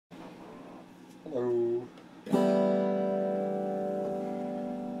Hello.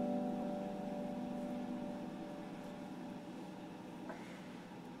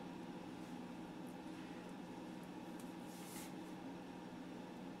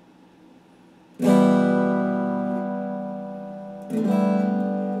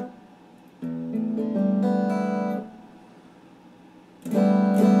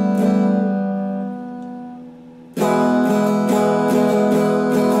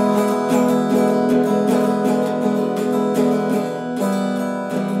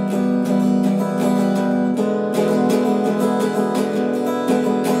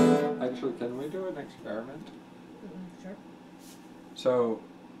 Actually, can we do an experiment? Sure. So,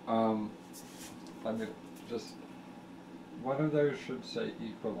 let me just, one of those should say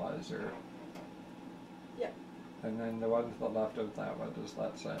equalizer. Yep. And then the one to the left of that, what does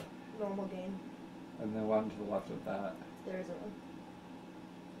that say? Normal gain. And the one to the left of that. There isn't one.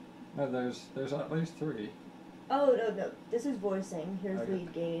 No, there's at least three. Oh, no. This is voicing. Here's Okay.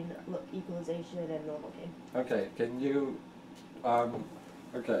 lead gain, equalization, and normal gain. Okay, can you,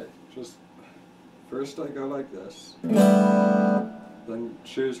 okay, just, first I go like this. Then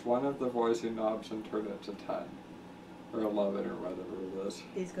choose one of the voicing knobs and turn it to 10. Or 11 or whatever it is.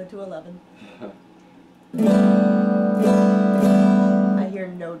 These go to 11. I hear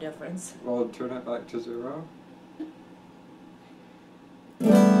no difference. Well, turn it back to 0.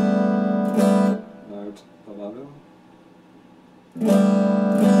 Now it's 11.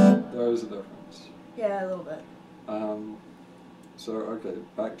 There's a difference. Yeah, a little bit. So, okay,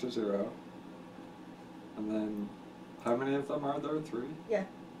 back to 0. And then, how many of them are there? 3? Yeah.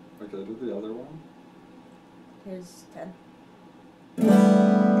 Okay, do the other one. Here's 10.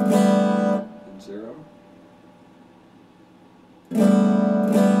 And 0.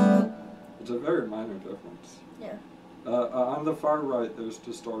 It's a very minor difference. Yeah. On the far right, there's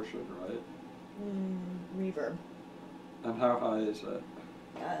distortion, right? Reverb. And how high is it?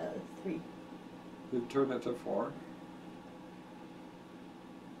 3. You turn it to 4.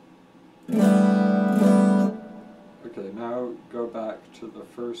 Okay, now go back to the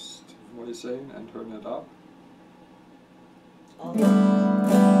first voicing and turn it up. Oh,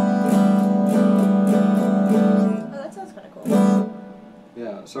 that sounds kind of cool.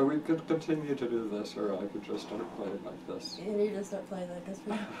 Yeah, so we could continue to do this, or I could just start playing like this. You need to start playing like this.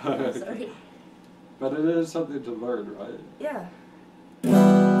 Okay. Sorry. But it is something to learn, right? Yeah.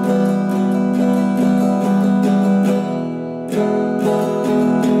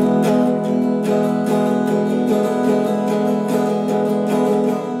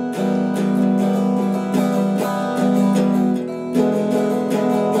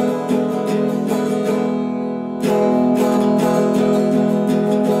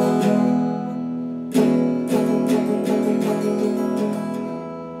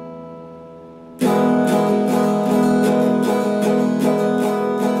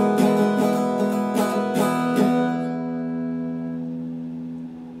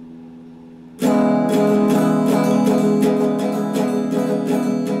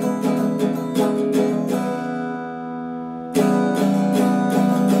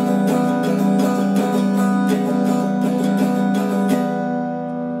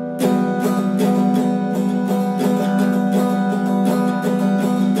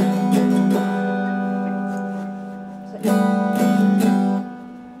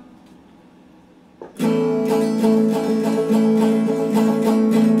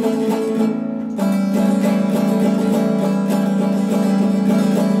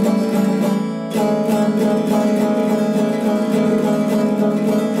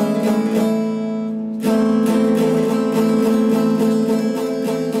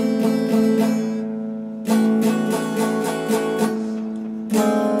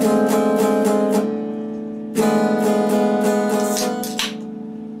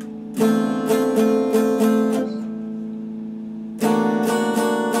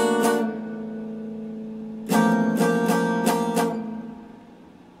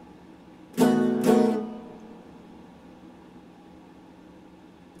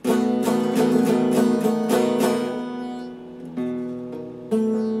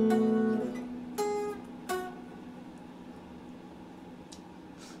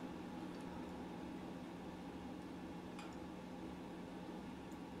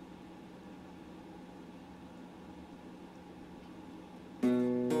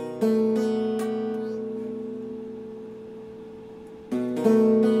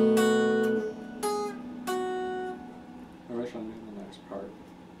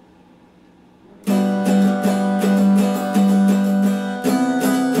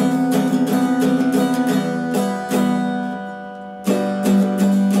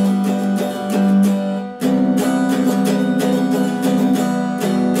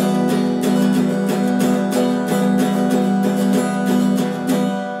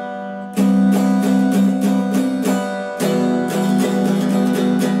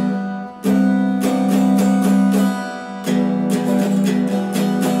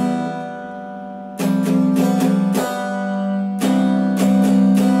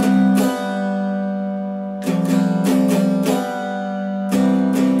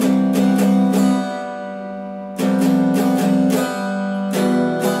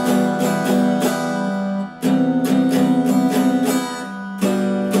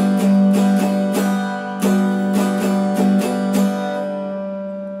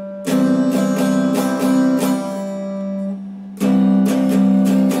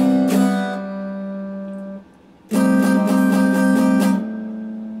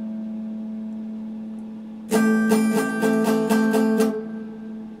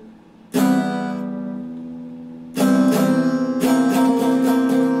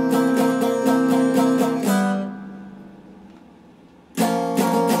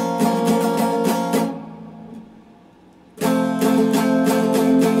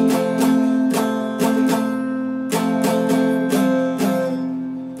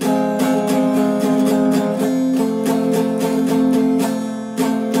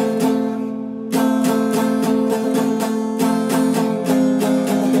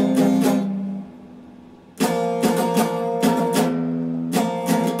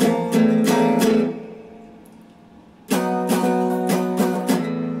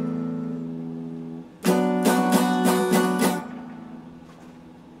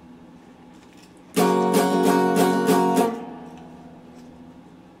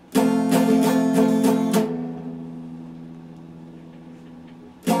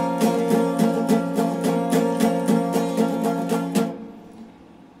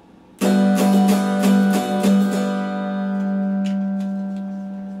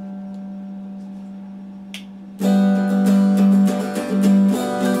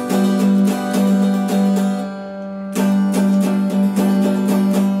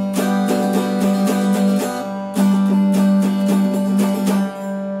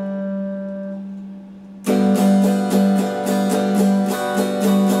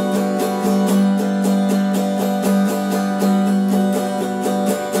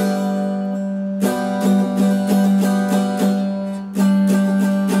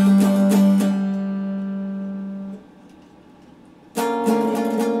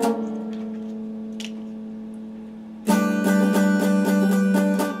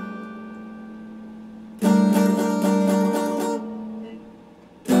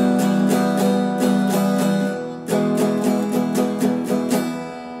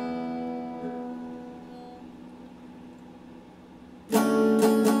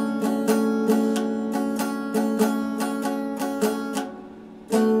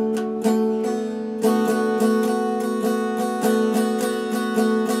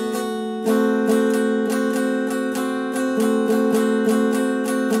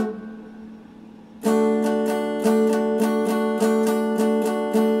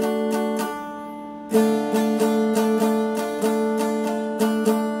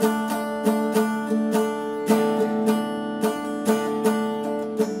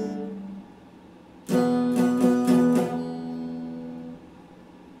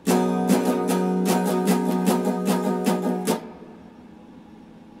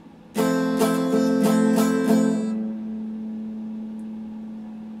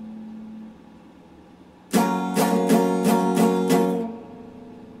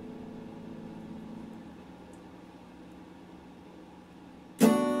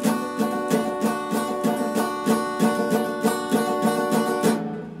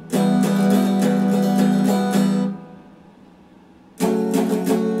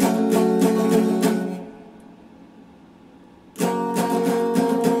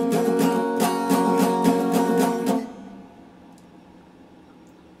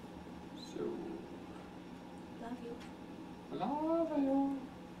 love you. Love you.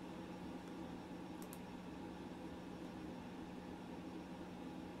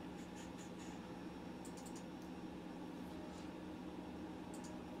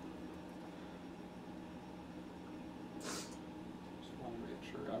 Just want to make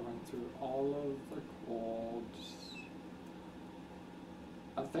sure I went through all of the chords.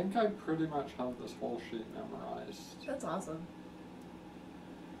 I think I pretty much have this whole sheet memorized. That's awesome.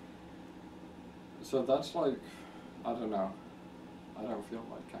 So that's like, I don't know. I don't feel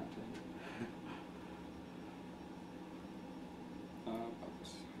like counting.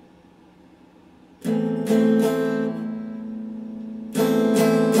 Oops.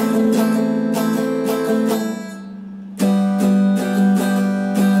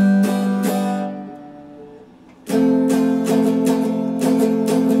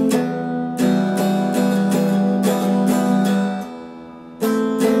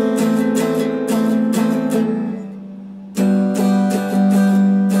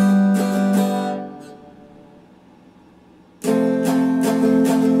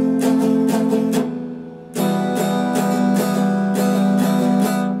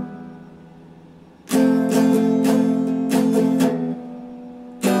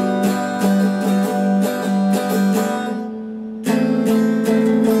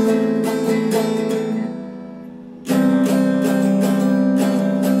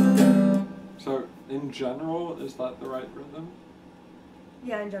 In general, is that the right rhythm?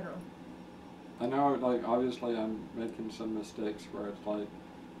 Yeah, in general. I know, like, obviously I'm making some mistakes where it's like,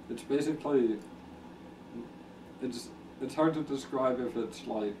 it's basically, it's hard to describe if it's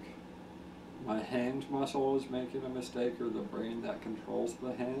like my hand muscle is making a mistake or the brain that controls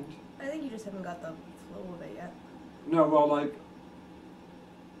the hand. I think you just haven't got the flow of it yet. No, well, like,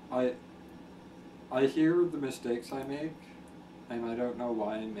 I hear the mistakes I make, and I don't know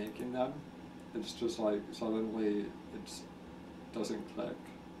why I'm making them. It's just like, suddenly, it doesn't click.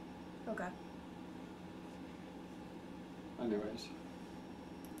 Okay. Anyways.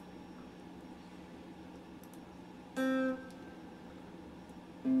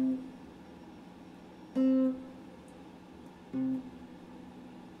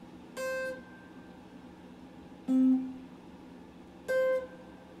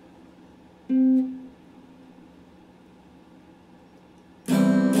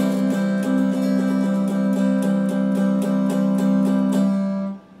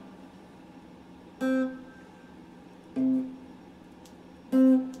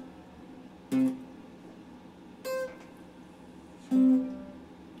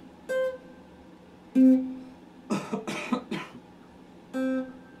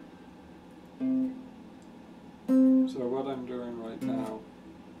 So what I'm doing right now,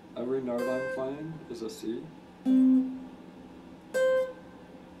 every note I'm playing is a C.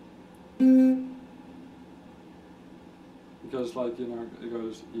 Because, like, you know, it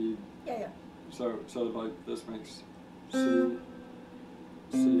goes E. Yeah, yeah. So like, this makes C,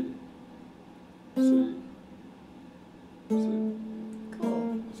 C, C, C.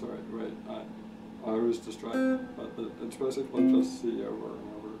 Cool. Sorry, wait, I was distracted, but it's basically just C over and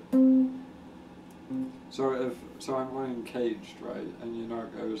over. So I'm playing caged, right? And you know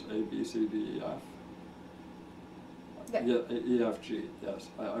it goes A, B, C, D, E, F. Yeah. Yeah, E, F, G, yes.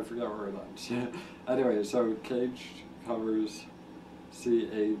 I forget where it ends. Anyway, so caged covers C,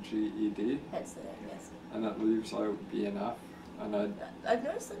 A, G, E, D. That's the name, yes. And it leaves out B and F. And I've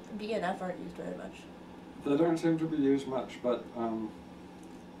noticed that the B and F aren't used very much. they don't seem to be used much, but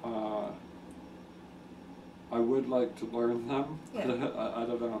I would like to learn them. Yeah. I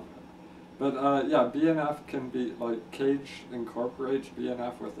don't know. But yeah, B and F can be, like, Cage incorporates B and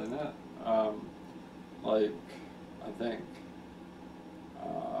F within it. Like, I think.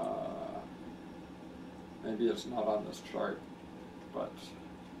 Maybe it's not on this chart, but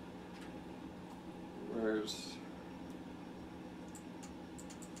where's,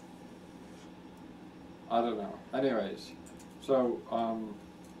 I don't know. Anyways, so,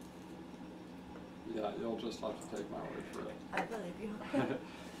 yeah, you'll just have to take my word for it. I believe you.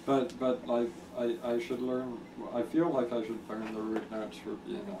 But like, I should learn, I feel like I should learn the root notes for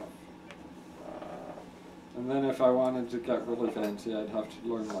B and F. And then if I wanted to get really fancy, I'd have to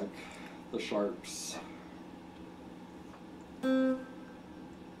learn, like, the sharps. And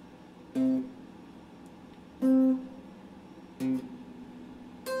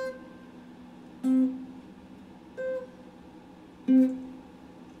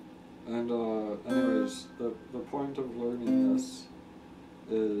anyways, the point of learning this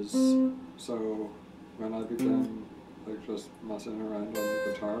is, so when I began, like, just messing around on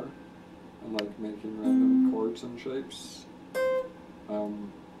the guitar and, like, making random chords and shapes,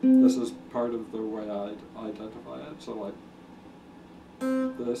 this this is part of the way I identify it. So like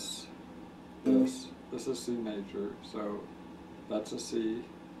this is C major, so that's a C,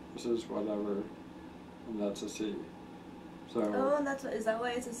 this is whatever, and that's a C. So Oh, and is that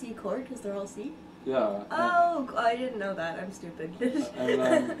why it's a C chord? Because they're all C? yeah. Oh, I didn't know that. I'm stupid. And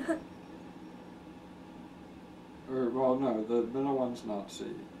then, well, no, the middle one's not C,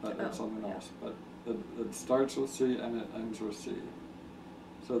 but it's something else. But it starts with C and it ends with C.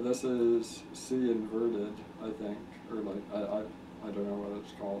 So this is C inverted, I think, or like I don't know what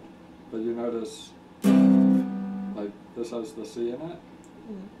it's called. But you notice, like this has the C in it,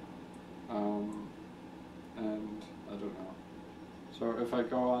 and I don't know. So if I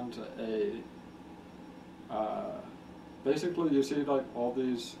go on to A, basically you see like all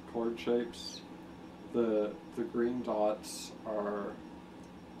these chord shapes, the green dots are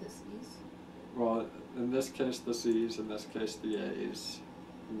The C's? well, in this case the C's, in this case the A's,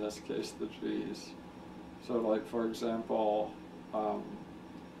 in this case the G's. So like for example,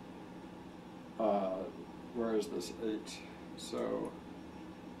 where is this 8? So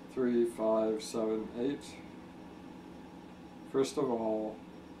 3, 5, 7, 8. First of all,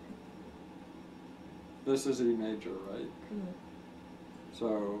 this is E major, right?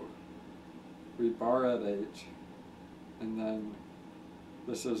 So we bar at 8, and then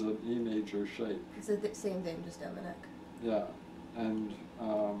this is an E major shape. It's the same thing, just down the neck. Yeah, and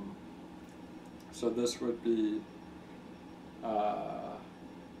so this would be,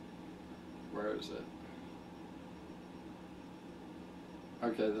 where is it?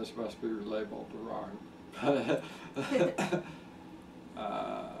 Okay, this must be labeled wrong.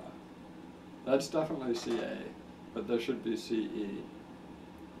 That's definitely CA, but there should be CE.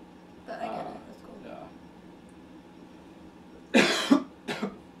 But I get it, that's cool. Yeah.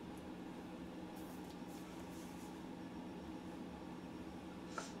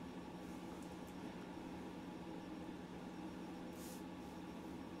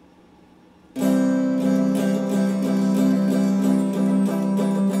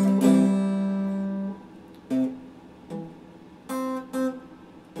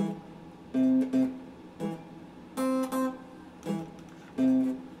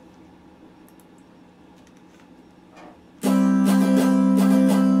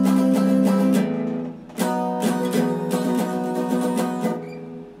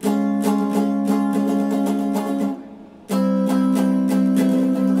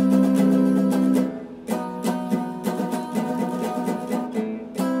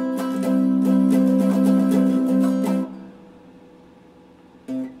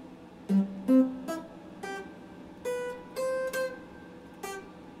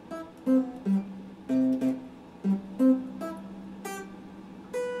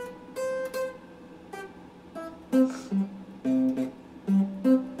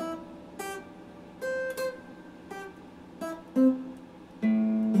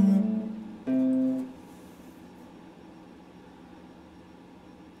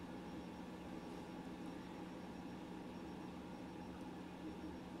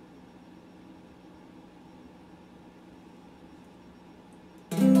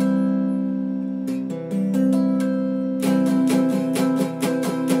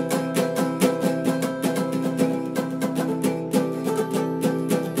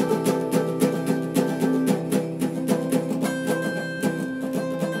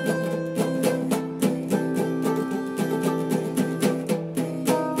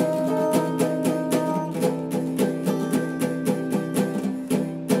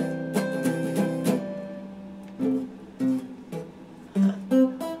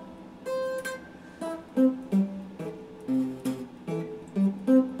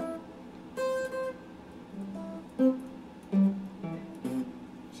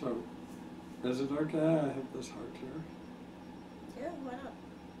 Is it okay I have this heart here? Yeah, why not?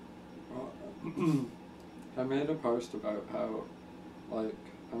 Well, I made a post about how, like,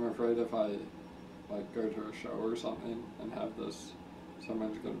 I'm afraid if I, like, go to a show or something and have this,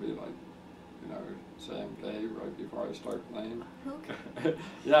 someone's gonna be like, you know, say I'm gay right before I start playing. Okay.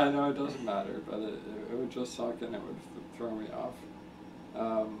 Yeah, I know it doesn't matter, but it would just suck and it would throw me off.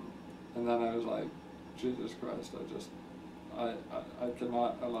 And then I was like, Jesus Christ, I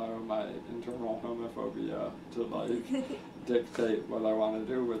cannot allow my internal homophobia to, like, dictate what I want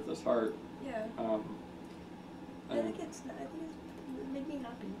to do with this heart. Yeah. I think it made me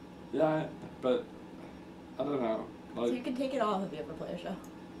happy. Yeah, but I don't know. Like, so you can take it off if you ever play a show.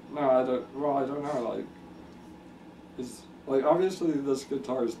 No, I don't. Well, I don't know. Like, like obviously this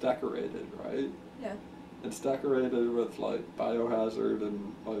guitar is decorated, right? Yeah. It's decorated with like Biohazard,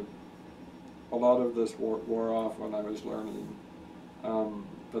 and like a lot of this wore off when I was learning.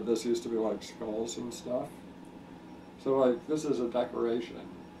 but this used to be like skulls and stuff. So like this is a decoration,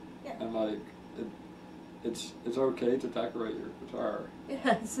 Yeah. and like it's okay to decorate your guitar.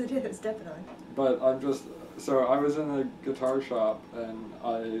 Yes, it is, definitely. But I'm just, so I was in a guitar shop and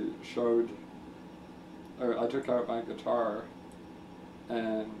I took out my guitar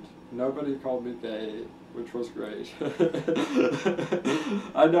and nobody called me gay, which was great.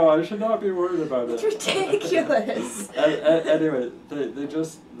 I know, I should not be worried about it. It's ridiculous. Anyway,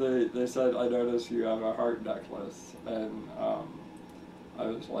 they said, I noticed you have a heart necklace, and I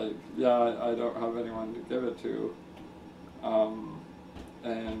was like, yeah, I don't have anyone to give it to.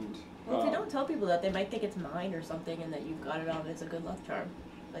 Well, if you don't tell people that, they might think it's mine or something, and that you've got it on as a good luck charm.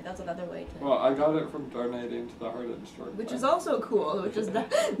 Like, that's another way to... Well, I got it from donating to the Heart and Stroke. Which is also cool, which is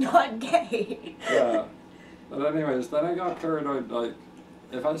not gay. Yeah. But anyways, then I got paranoid, like,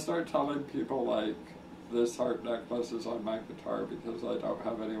 if I start telling people, like, this heart necklace is on my guitar because I don't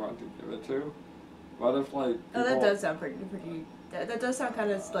have anyone to give it to, what if, like, people... Oh, that does sound pretty... That does sound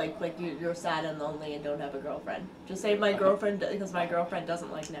kind of like you're sad and lonely and don't have a girlfriend. Just say my girlfriend, because my girlfriend doesn't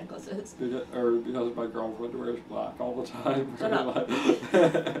like necklaces. Or because my girlfriend wears black all the time. Shut up.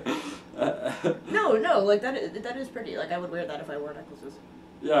 No, like that is pretty. Like I would wear that if I wore necklaces.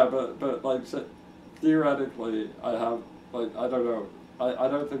 Yeah, but like theoretically, I have like I don't know. I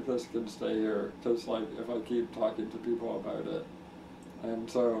don't think this can stay here because like if I keep talking to people about it, and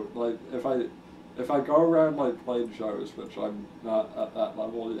so like if I go around like playing shows, which I'm not at that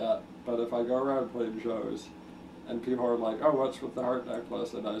level yet, but if I go around playing shows and people are like, oh, what's with the heart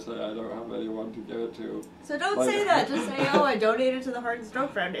necklace? And I say I don't have anyone to give it to. So don't like, say that. Just say, oh, I donated to the Heart and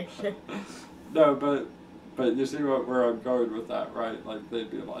Stroke Foundation. No, but you see where I'm going with that, right? Like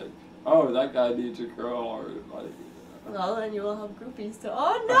they'd be like, oh, that guy needs a girl, or like... Well, then you will have groupies too.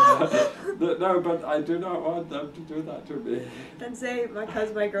 Oh, no! No, but I do not want them to do that to me. Then say,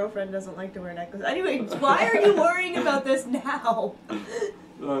 because my girlfriend doesn't like to wear necklaces. Anyway, why are you worrying about this now?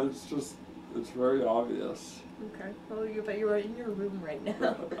 No, it's very obvious. Okay. Well, but you are in your room right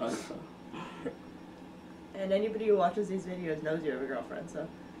now. I know. And anybody who watches these videos knows you have a girlfriend, so...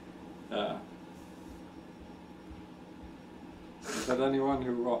 Yeah. But anyone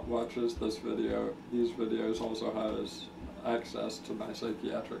who watches these videos also has access to my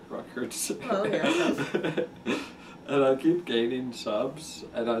psychiatric records. Oh, yeah. And I keep gaining subs,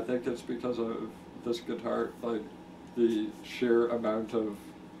 and I think it's because of this guitar, like the sheer amount of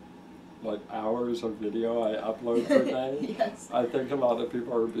like hours of video I upload per day. Yes. I think a lot of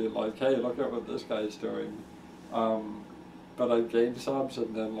people are being like, hey, look at what this guy's doing. But I gain subs,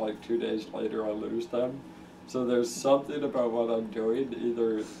 and then like 2 days later I lose them. So there's something about what I'm doing,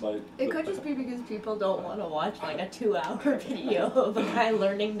 either like... It could just be because people don't want to watch like a 2-hour video of a guy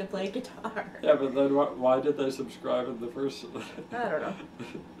learning to play guitar. Yeah, but then why did they subscribe in the first... I don't know.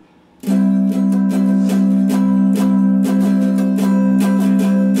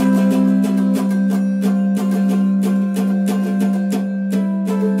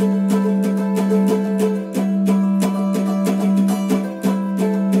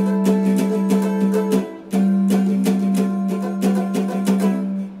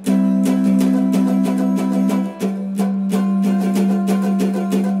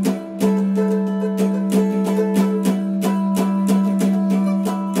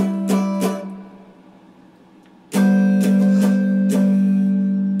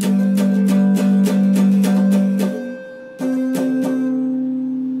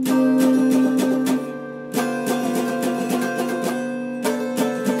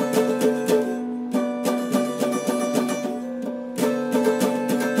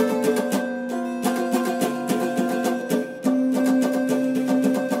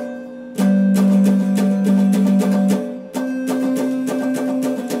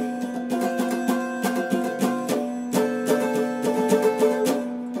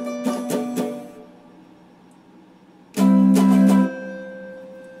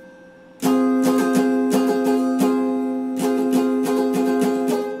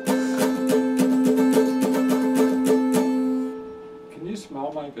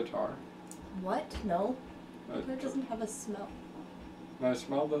 Guitar. What? No. Guitar doesn't have a smell. I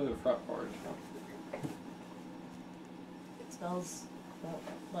smell the fretboard. It smells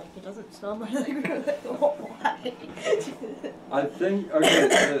like it doesn't smell much like why? I think,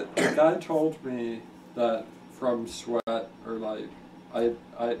 okay, the guy told me that from sweat or like,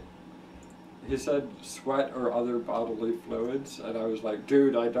 he said sweat or other bodily fluids, and I was like,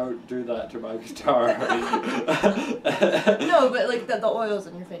 dude, I don't do that to my guitar. No, but like the oils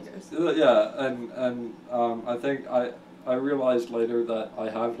in your fingers. Yeah, and I think I realized later that I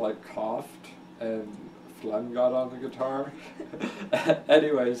have like coughed and phlegm got on the guitar.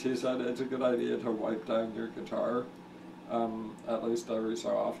 Anyways, he said it's a good idea to wipe down your guitar, at least every so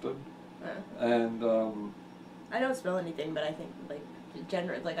often. And I don't smell anything, but I think like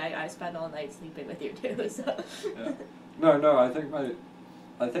generally, like I spend all night sleeping with you too. So yeah. No, I think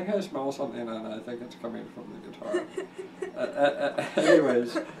I smell something, and I think it's coming from the guitar.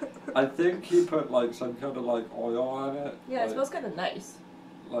 Anyways, I think he put like some kind of like oil on it. Yeah, like, it smells kind of nice.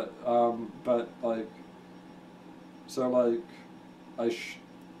 Like but like, so like,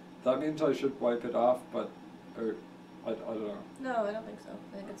 that means I should wipe it off, but or I don't know. No, I don't think so.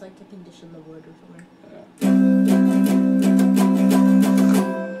 I think it's like to condition the wood or something. Yeah.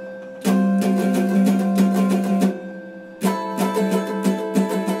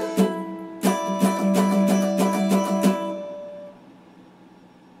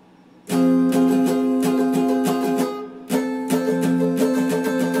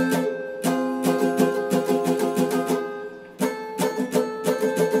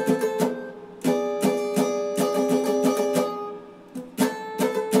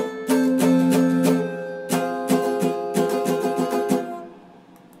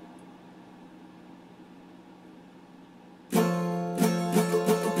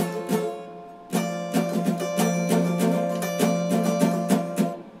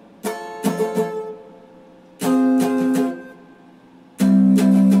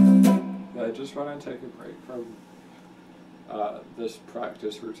 I just want to take a break from this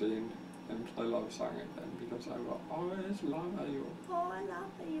practice routine and play Love Song again, because I will always love you. Oh, I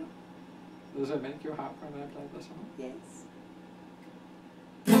love you. Does it make you happy when I play the song? Yes.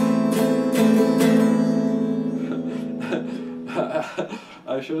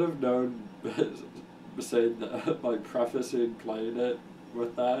 I should have known, saying that, like prefacing playing it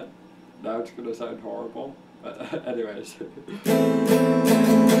with that. Now it's going to sound horrible. But anyways.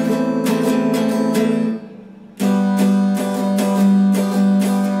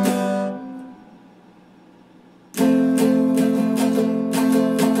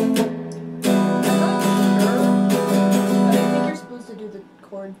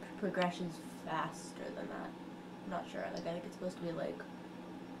 Chord progressions faster than that. I'm not sure. Like I think it's supposed to be like.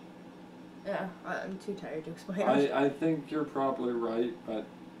 Yeah, I'm too tired to explain. I think you're probably right, but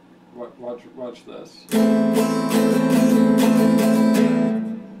watch this.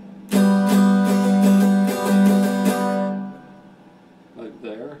 Like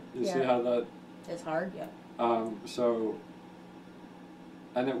there, you see how that. It's hard, yeah. So.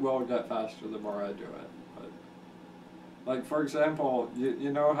 And it will get faster the more I do it. Like, for example,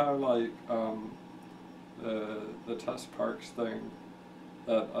 you know how, like, the Tess Parks thing,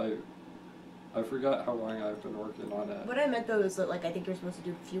 that I forget how long I've been working on it. What I meant, though, is that, like, I think you're supposed to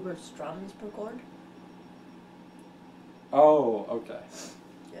do fewer strums per chord. Oh, okay.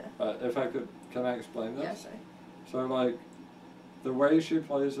 Yeah. If I could, can I explain this? Yeah, sorry. So, like, the way she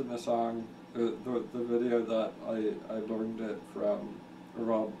plays in the song, the video that I learned it from, or,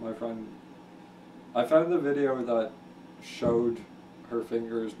 well, my friend, I found the video that showed her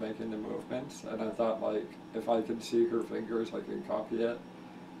fingers making the movements, and I thought, like, if I could see her fingers, I can copy it.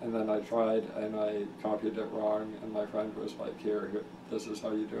 And then I tried, and I copied it wrong, and my friend was like, here, this is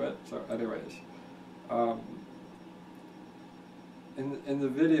how you do it. So anyways, in the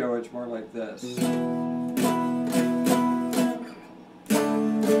video, it's more like this.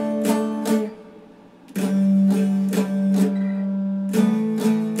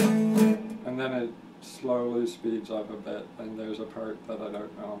 And then it slowly speeds up a bit, and there's a part that I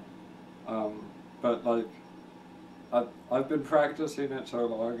don't know. But like, I've been practicing it so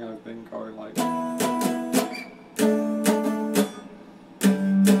long, I've been going like...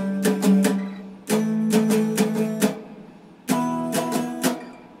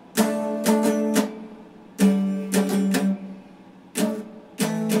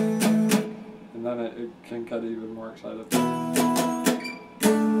 And then it can get even more excited.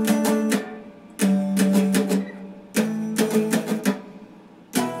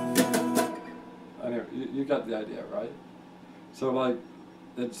 You got the idea, right? So like,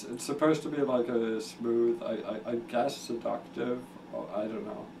 it's supposed to be like a smooth, I guess seductive. Oh, I don't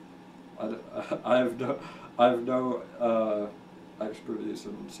know. I have no expertise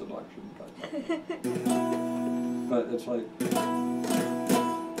in seduction, but it's like.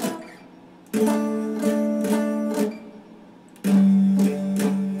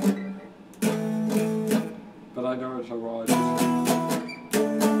 But I know it's a raw.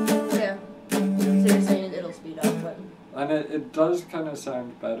 And it does kind of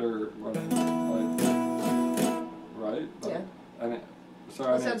sound better when, like, right? Like, yeah. And it, so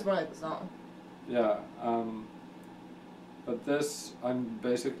well, it sounds more like the song. Yeah. But this, I'm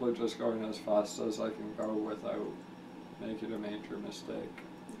basically just going as fast as I can go without making a major mistake.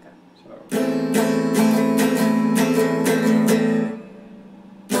 Okay. So.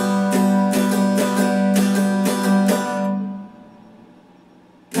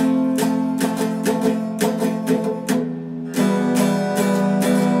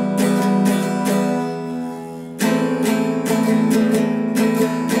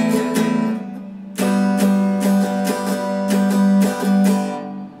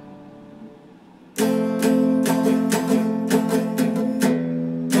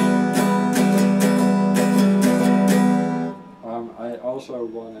 I also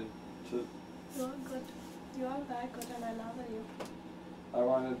wanted to. You are good. You are very good, and I love you. I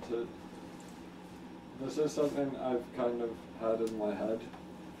wanted to. This is something I've kind of had in my head,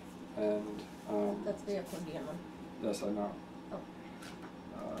 and That's the accordion one. yes, I know. Oh.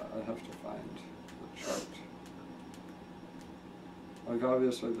 I have to find the chart. Like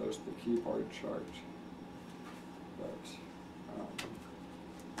obviously there's the keyboard chart, but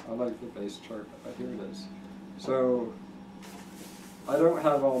I like the bass chart. Here it is. So I don't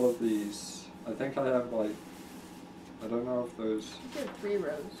have all of these. I think I have like, I don't know if there's. You have 3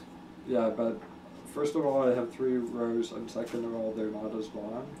 rows. Yeah, but first of all I have 3 rows, and second of all they're not as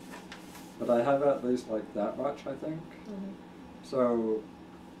long. But I have at least like that much, I think. Mm-hmm. So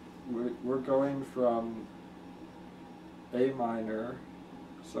we're going from A minor,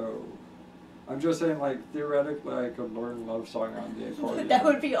 so I'm just saying, like, theoretically I could learn Love Song on the accordion. That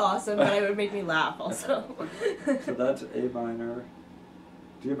would be awesome, but it would make me laugh also. So that's A minor.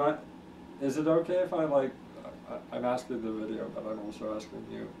 Do you mind, is it okay if I, like, I'm asking the video, but I'm also asking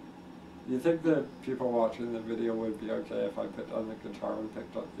you. Do you think that people watching the video would be okay if I put on the guitar and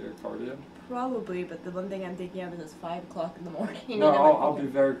picked up the accordion? Probably, but the one thing I'm thinking of is it's 5 o'clock in the morning. No, I'll be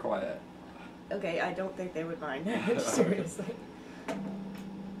very quiet. Okay, I don't think they would mind. Seriously. Okay,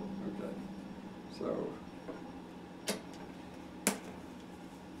 so.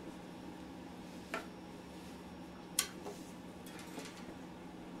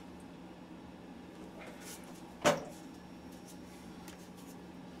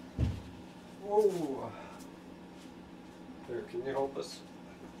 Whoa. Here, can you hold this?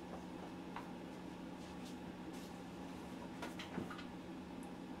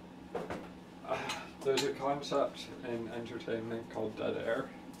 There's a concept in entertainment called dead air,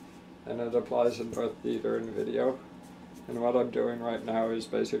 and it applies in both theater and video. And what I'm doing right now is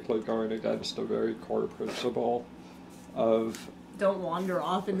basically going against a very core principle of... Don't wander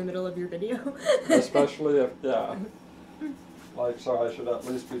off in the middle of your video. Especially if, yeah. Like, so I should at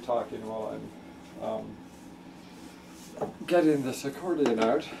least be talking while I'm getting this accordion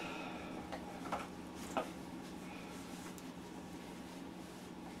out.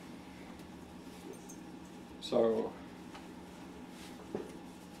 So,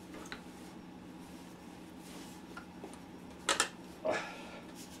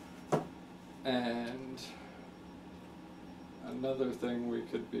 and another thing we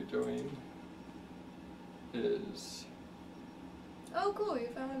could be doing is... Oh, cool, you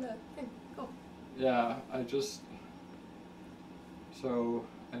found a thing. Cool. Yeah, so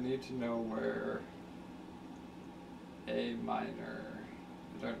I need to know where A minor,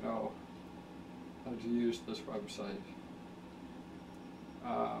 I don't know how to use this website.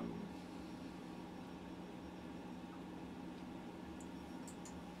 A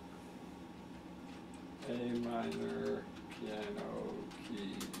minor piano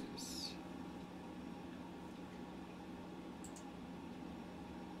keys.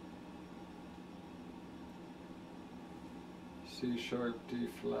 C sharp, D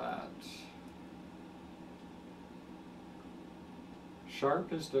flat.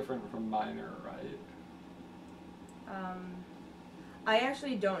 Sharp is different from minor, right? I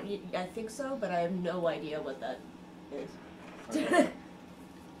actually don't, I think so, but I have no idea what that is. Okay.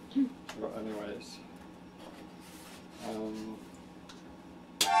 Well, anyways. Oh,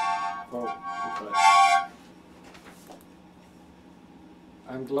 okay.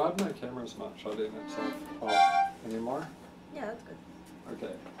 I'm glad my camera's not shutting itself off anymore. Yeah, that's good.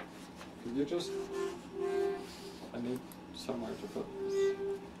 Okay. Could you just... I need somewhere to put this. Do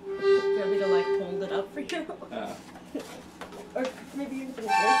you want me to, like, hold it up for you? Yeah. Or maybe you can put it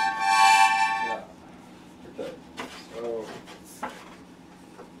here. Yeah. Okay. So...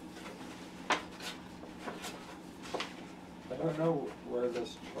 I don't know where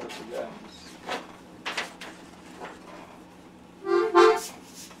this chart begins.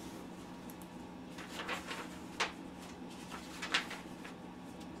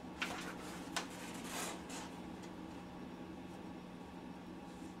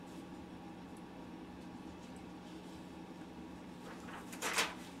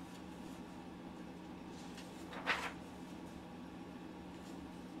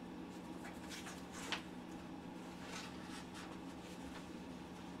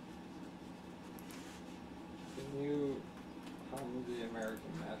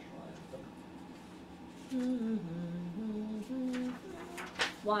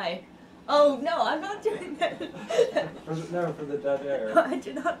 Why? Oh, no, I'm not doing that. No, for the dead air. I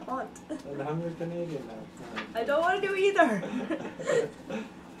do not want. And Hungry Canadian now. I don't want to do either.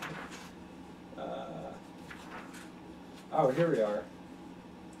 Oh, here we are.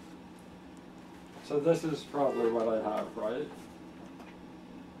 So this is probably what I have, right?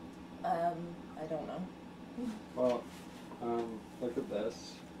 I don't know. Well, look at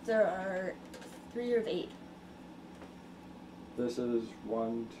this. There are 3 of 8. This is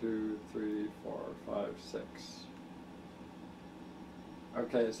 1, 2, 3, 4, 5, 6.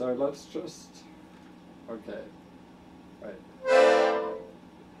 Okay, so let's just. Okay. Right.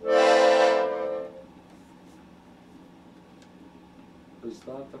 Is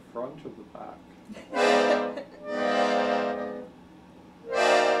that the front or the back?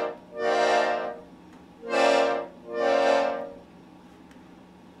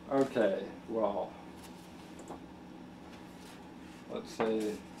 Okay, well, let's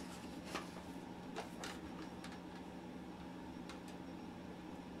say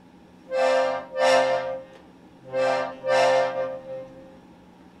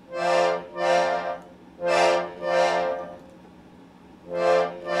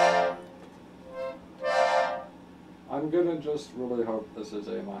I'm gonna just really hope this is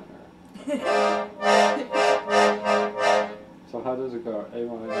A minor. So how does it go? A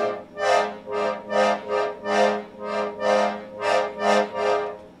minor.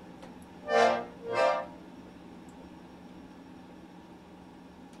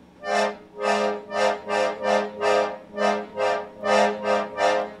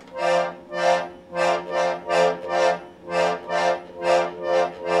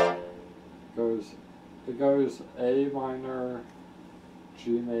 It goes A minor, G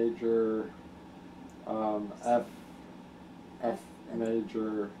major, F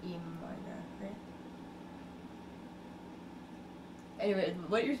major. E minor, right? Anyway,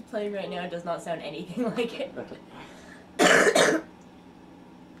 what you're playing right now does not sound anything like it.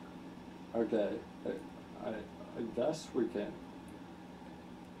 Okay, I guess we can.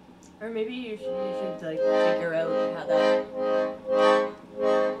 Or maybe you should like figure out how that.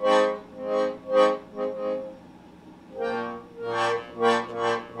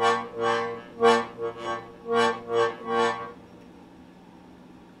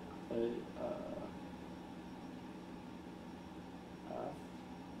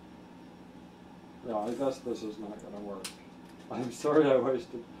 Yeah, I guess this is not going to work. I'm sorry I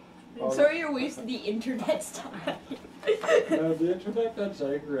wasted. I'm sorry you're wasting the internet's time. No, the internet gets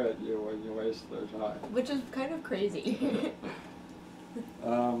angry at you when you waste their time. Which is kind of crazy.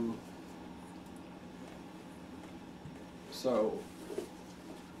 So,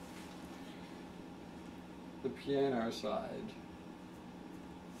 the piano side,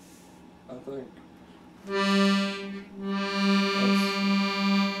 I think,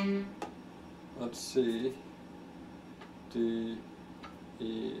 let's see, D,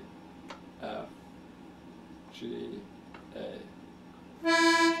 E, F, G, A.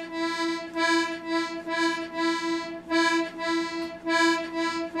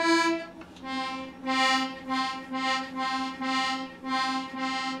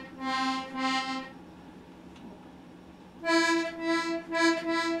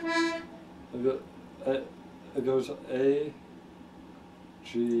 It goes A,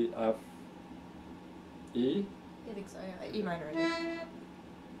 G, F, E? I think so, yeah. E minor, I think.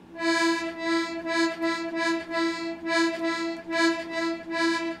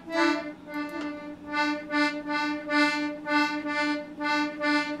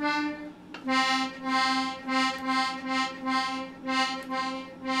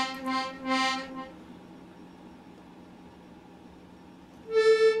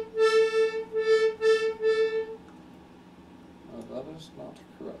 That is not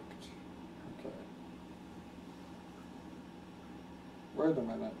correct. Okay. Wait a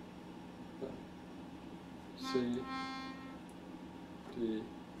minute. C, D,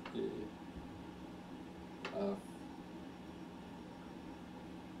 E, F.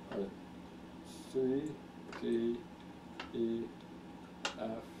 Right. C, D, E,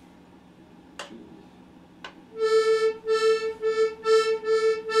 F, G.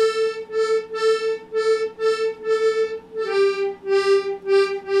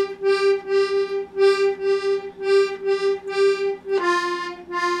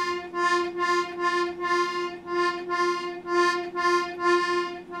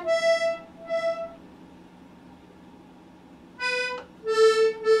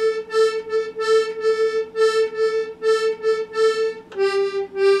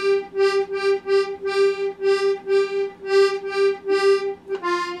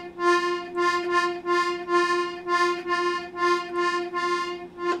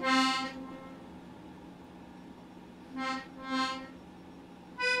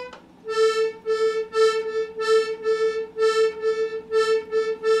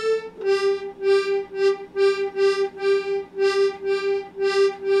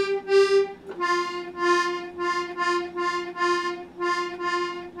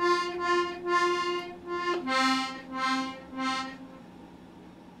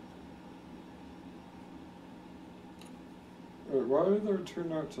 are there 2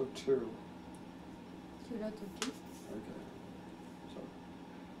 notes of 2? 2 notes of 2? Okay. So,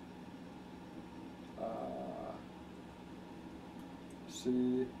 C,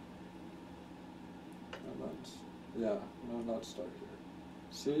 and that's, yeah, no, let's start here.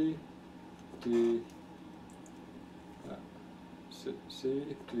 C, D, yeah,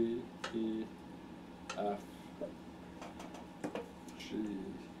 C, D, E, F, G,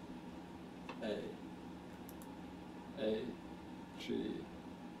 A, G,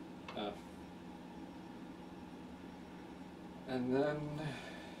 F, and then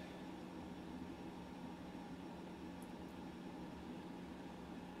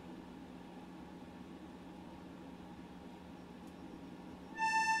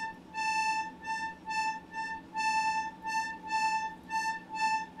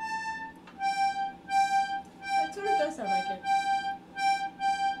That sort of does sound like it.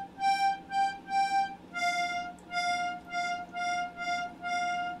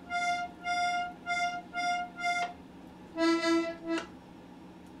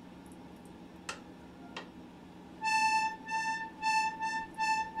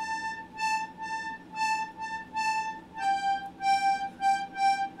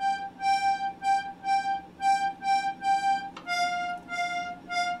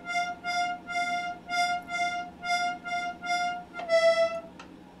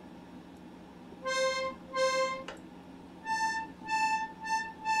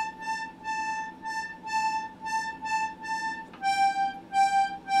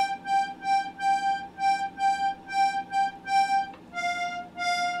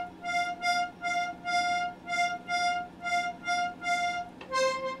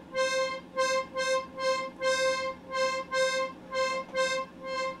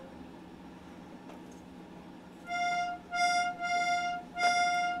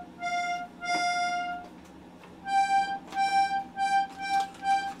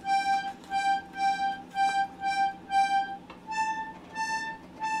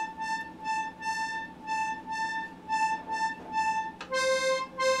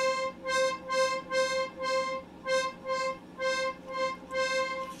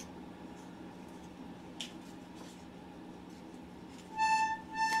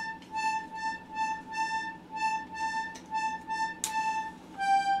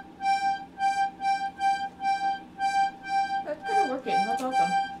 That's kind of working. That's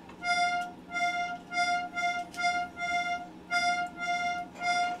awesome.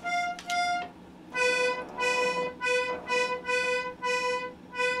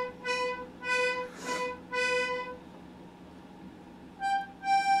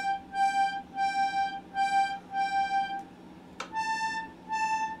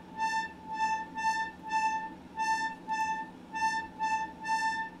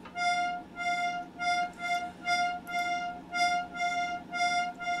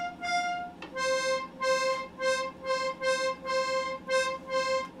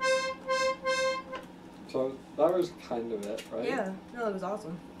 so that was kind of it, right? Yeah. No, it was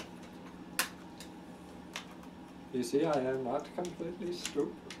awesome. You see, I am not completely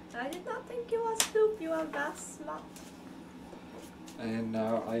stupid. I did not think you were stupid. You are very smart. And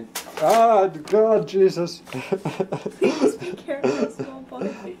now God, Jesus. Please be careful, small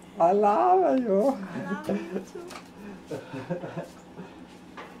boy. I love you. I love you too.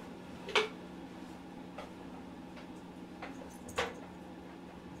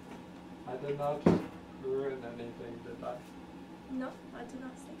 I did not ruin anything, did I? No, I do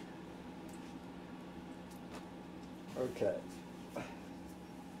not think. Okay.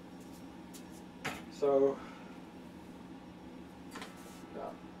 So,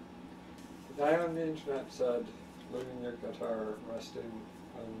 yeah. The guy on the internet said leaving your guitar resting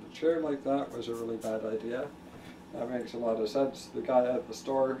on the chair like that was a really bad idea. That makes a lot of sense. The guy at the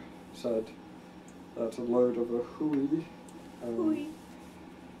store said that's a load of a hooey. Hooey.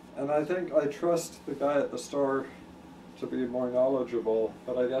 And I think I trust the guy at the store to be more knowledgeable,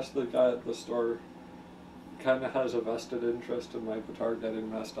 but I guess the guy at the store kind of has a vested interest in my guitar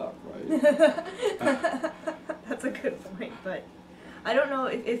getting messed up, right? That's a good point, but I don't know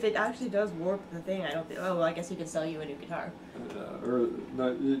if it actually does warp the thing. I don't think. Oh, well, I guess he could sell you a new guitar. Or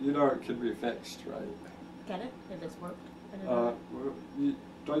no, you know it can be fixed, right? Can it? If it's warped? I don't know.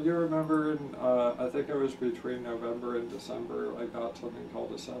 Don't you remember in I think it was between November and December I got something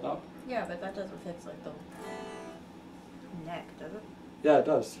called a setup? Yeah, but that doesn't fix like the neck, does it? Yeah, it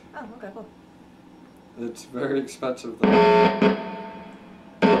does. Oh, okay, cool. It's very expensive though.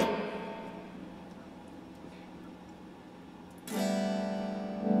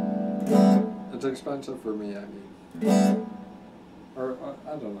 It's expensive for me, I mean. Or,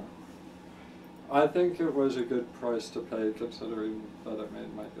 I don't know. I think it was a good price to pay considering that it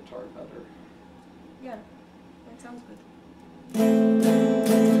made my guitar better. Yeah, that sounds good.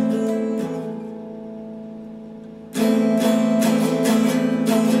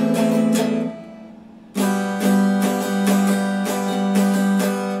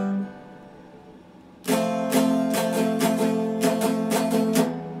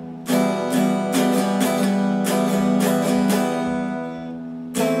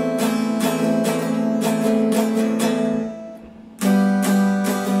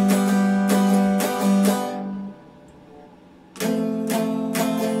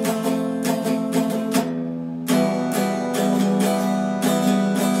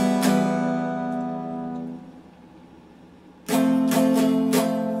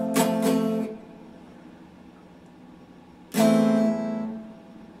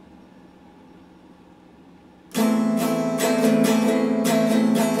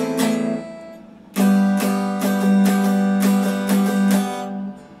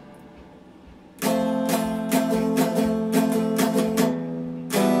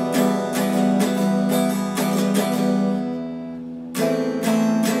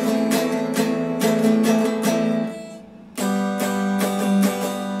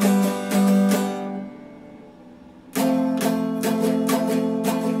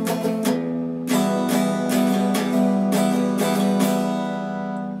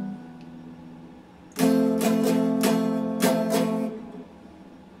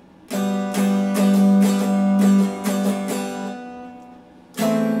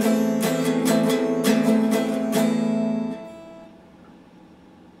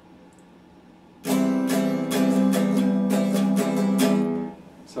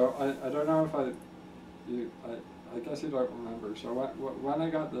 So I don't know if I guess you don't remember. So when I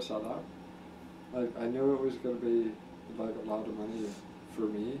got this set up, like I knew it was going to be like a lot of money for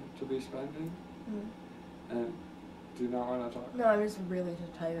me to be spending. Mm. And do you not want to talk? No, I'm just really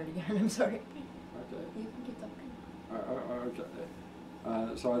tired again. I'm sorry. Okay. You can keep talking.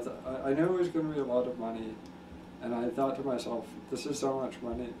 Okay. So I knew it was going to be a lot of money, and I thought to myself, this is so much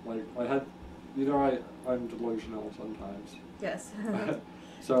money. Like I had, I'm delusional sometimes. Yes.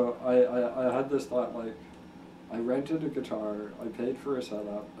 So I had this thought, like, I rented a guitar, I paid for a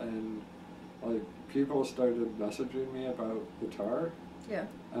setup, and like people started messaging me about guitar. Yeah.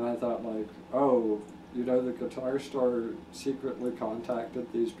 And I thought, like, oh, the guitar store secretly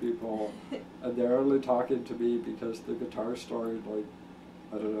contacted these people, and they're only talking to me because the guitar store, like,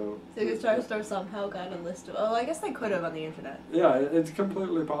 I don't know. The guitar store somehow got a list of. Oh, I guess they could have on the internet. Yeah, it's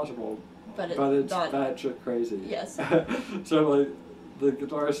completely possible. But it's not batshit crazy. Yes. So like, the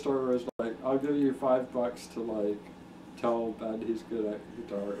guitar store was like, I'll give you $5 to like tell Ben he's good at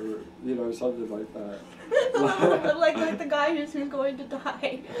guitar, or something like that. like the guy who's going to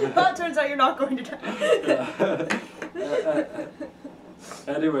die. Well, it turns out you're not going to die.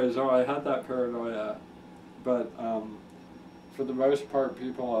 Anyway, so I had that paranoia, but for the most part,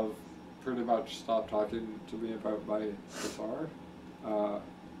 people have pretty much stopped talking to me about my guitar,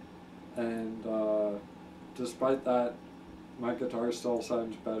 and despite that, my guitar still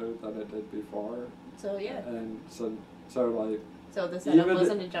sounds better than it did before. So yeah. And so like. So the setup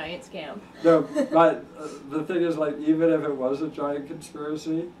wasn't a giant scam. No, but the thing is, like, even if it was a giant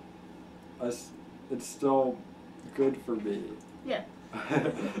conspiracy, it's still good for me. Yeah.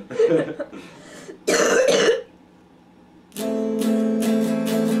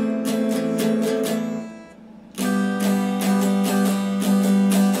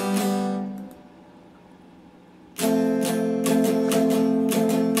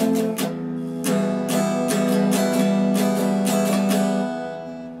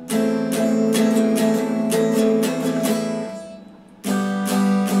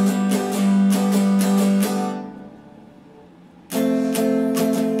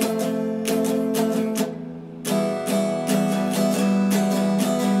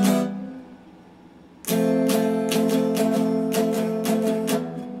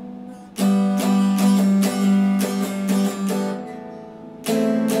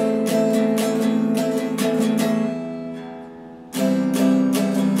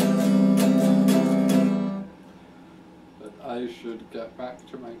 I should get back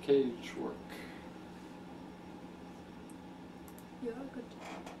to my cage work. Yeah, good.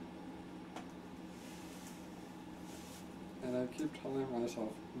 And I keep telling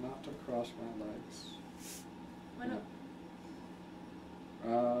myself not to cross my legs. Why not?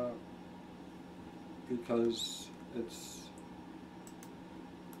 Because it's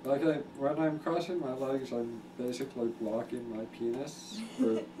like when I'm crossing my legs, I'm basically blocking my penis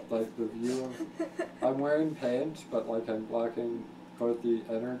for like the view of. I'm wearing pants, but like I'm blocking both the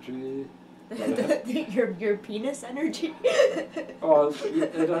energy Your penis energy. Oh,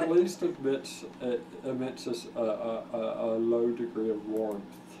 it at least emits a low degree of warmth,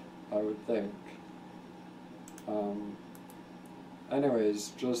 I would think.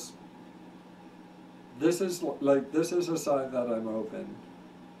 Anyways, just this is a sign that I'm open,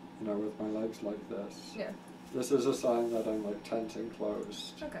 you know, with my legs like this. Yeah. This is a sign that I'm like tense and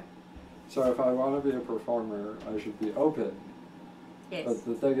closed. Okay. So if I want to be a performer, I should be open. Yes. But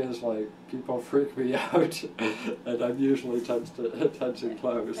the thing is, like, people freak me out, and I'm usually tense and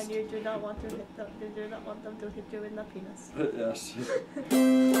closed. And you do not want to hit them. You do not want them to hit you in the penis. Yes.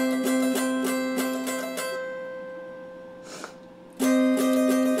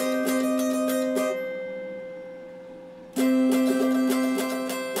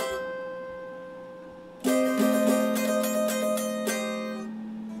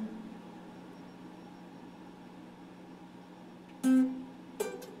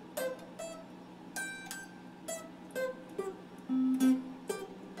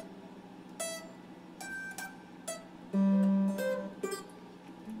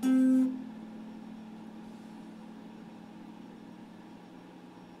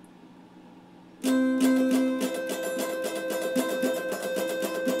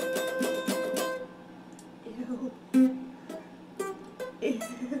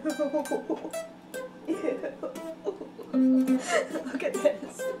 Look at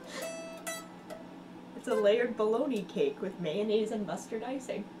this. It's a layered bologna cake with mayonnaise and mustard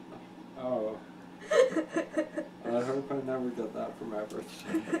icing. Oh. I hope I never get that for my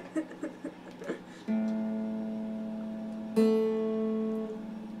birthday.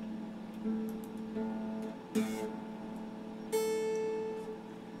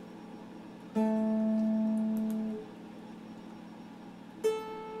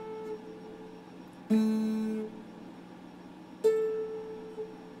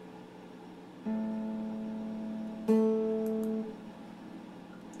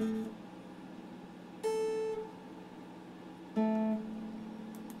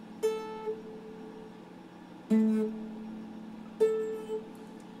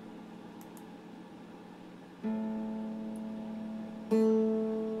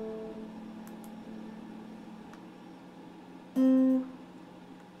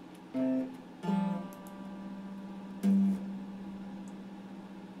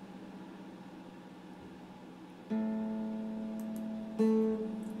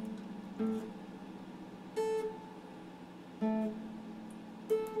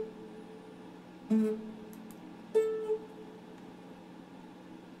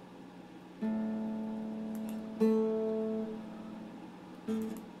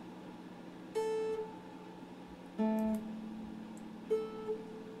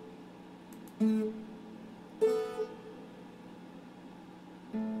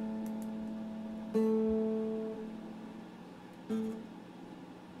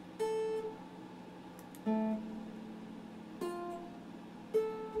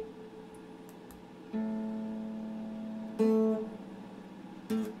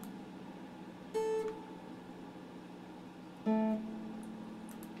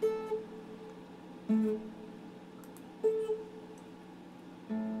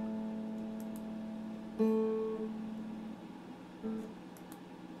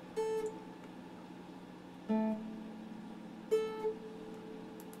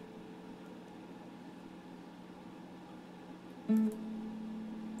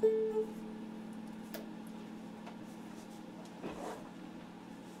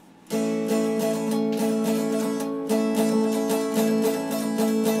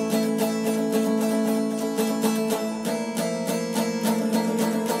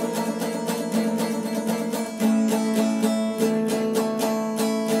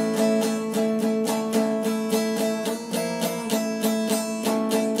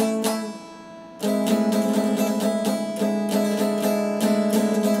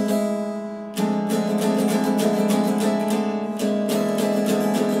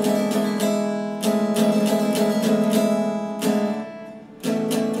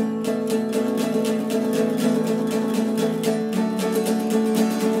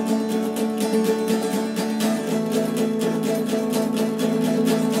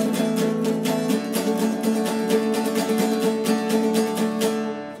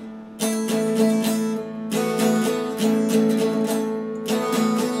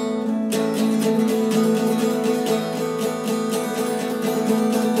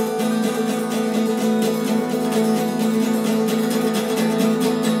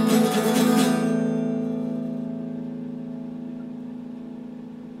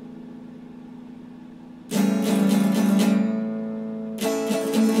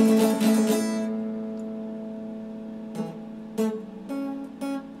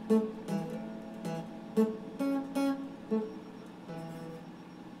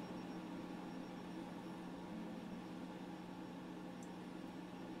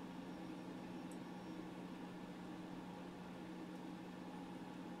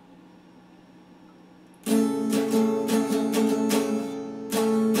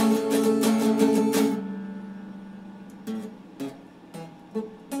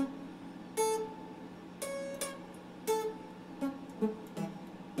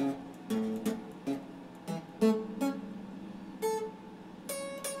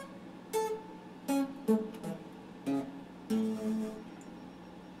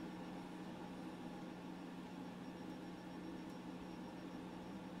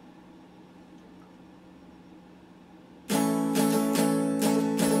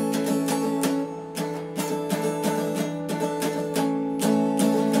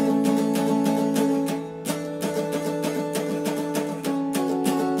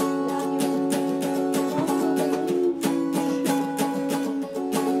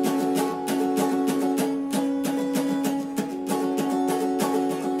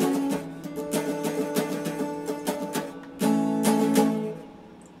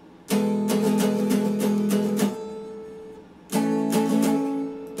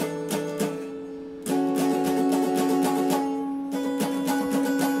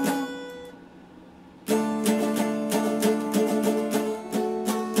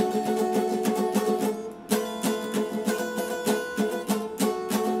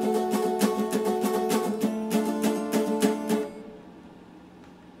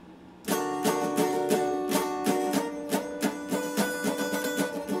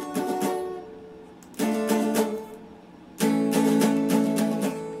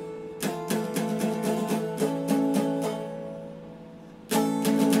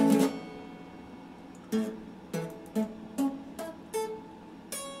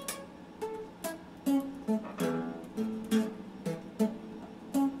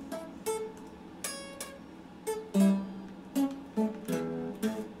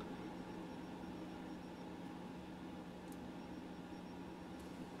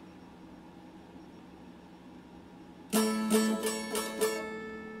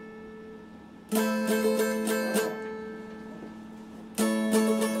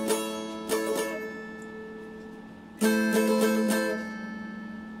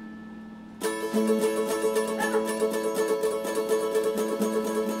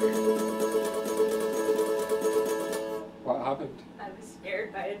 What happened? I was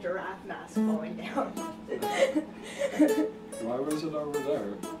scared by a giraffe mask falling down. Why was it over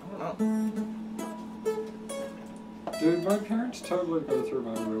there? I don't know. Dude, my parents totally go through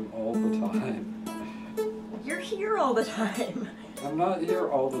my room all the time. You're here all the time. I'm not here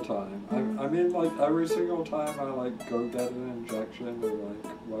all the time. I mean, like, every single time I, like, go get an injection or, like,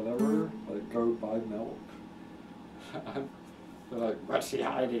 whatever, like, go buy milk. They're like, what's he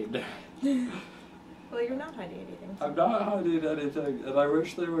hiding? Well, you're not hiding anything. I'm not hiding anything, and I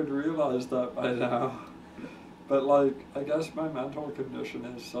wish they would realize that by now. But, like, I guess my mental condition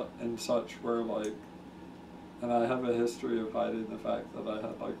is in such where, like, and I have a history of hiding the fact that I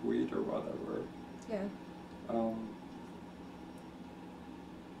had, like, weed or whatever. Yeah.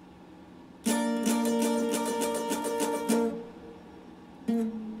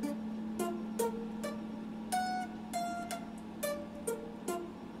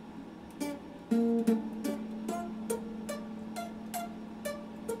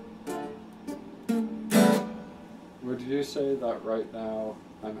 Would you say that right now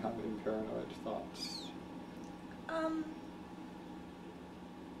I'm having paranoid thoughts?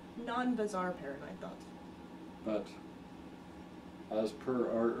 Non-bizarre paranoid thoughts. But as per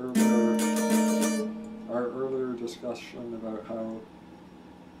our earlier discussion about how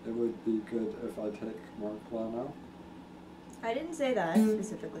it would be good if I take more Plano. I didn't say that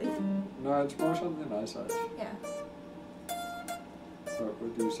specifically. No, it's more something I said. Yeah. But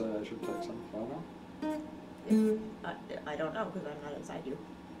would you say I should take some Plano? I don't know because I'm not inside you.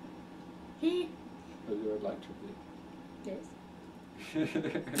 But you would like to be. Yes. I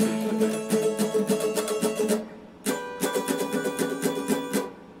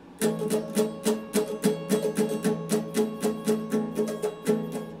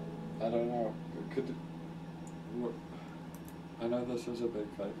don't know. I know this is a big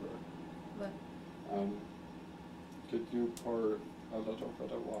favor. What? Could you pour a little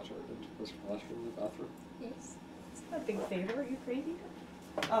bit of water into this glass from the bathroom? Yes. It's not a big favor. Are you crazy?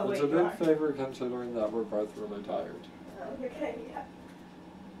 Oh, It's wait, a you big are. favor considering that we're both really tired. Oh, okay, yeah.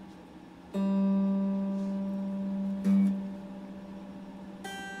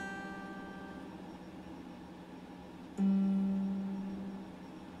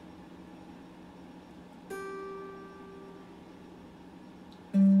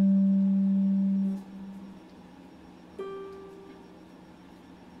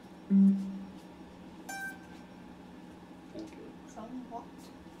 What?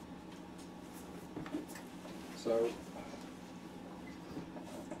 So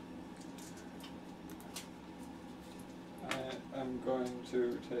I'm going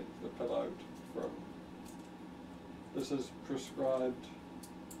to take the pill out from, this is prescribed,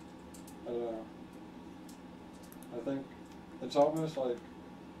 I don't know, I think it's almost like,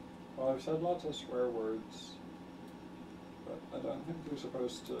 well, I've said lots of swear words, but I don't think you're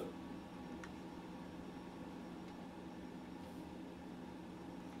supposed to,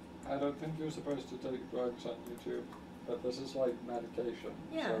 I don't think you're supposed to take drugs on YouTube, but this is like medication,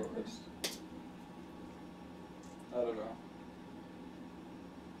 Yeah. so it's, I don't know.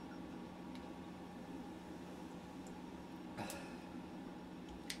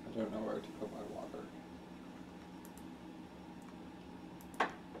 I don't know where to put my water.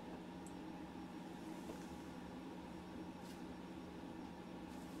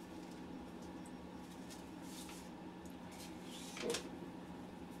 So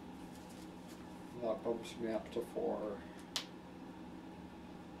that bumps me up to 4.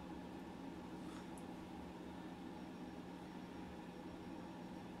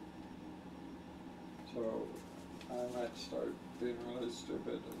 So I might start being really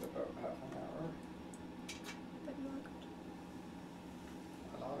stupid in about half an hour. But you are good.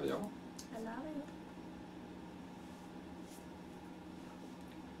 I love you. I love you.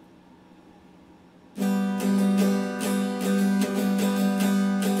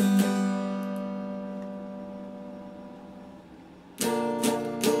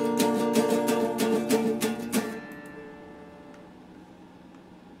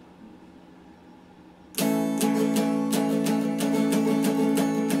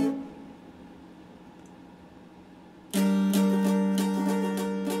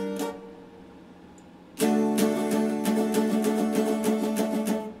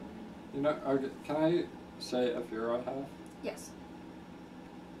 You know, okay, can I say a fear I have? Yes.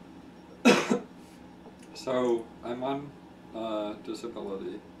 So I'm on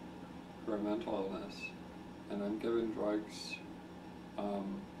disability for a mental illness, and I'm given drugs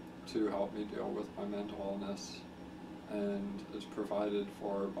to help me deal with my mental illness, and it's provided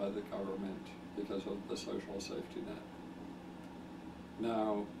for by the government because of the social safety net.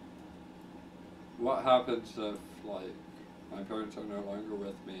 Now, what happens if, like, my parents are no longer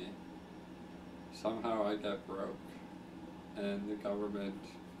with me, somehow I get broke, and the government,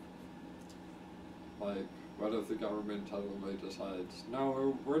 like, what if the government suddenly decides,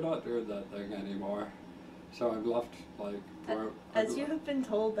 no, we're not doing that thing anymore? So I'm left, like, broke. As you have been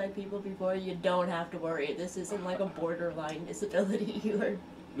told by people before, you don't have to worry. This isn't like a borderline disability. You are.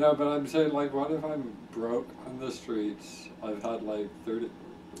 No, but I'm saying, like, what if I'm broke on the streets? I've had, like, 30...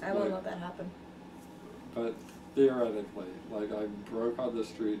 I won't let that happen. But theoretically, like, I'm broke on the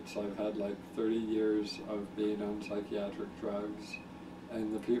streets, I've had, like, 30 years of being on psychiatric drugs,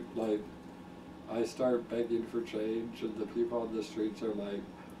 and the people, like, I start begging for change, and the people on the streets are like,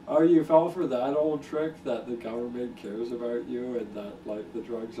 oh, you fell for that old trick that the government cares about you and that, like, the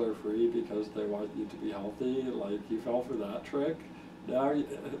drugs are free because they want you to be healthy? Like, you fell for that trick? Now,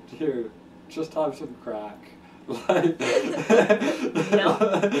 here, just have some crack. Like, no.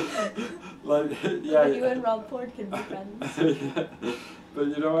 Like, yeah. But you and Rob Ford can be friends. Yeah. But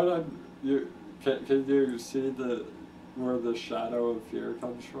you know what? Can you see where the shadow of fear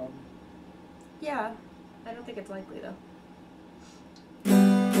comes from? Yeah. I don't think it's likely, though.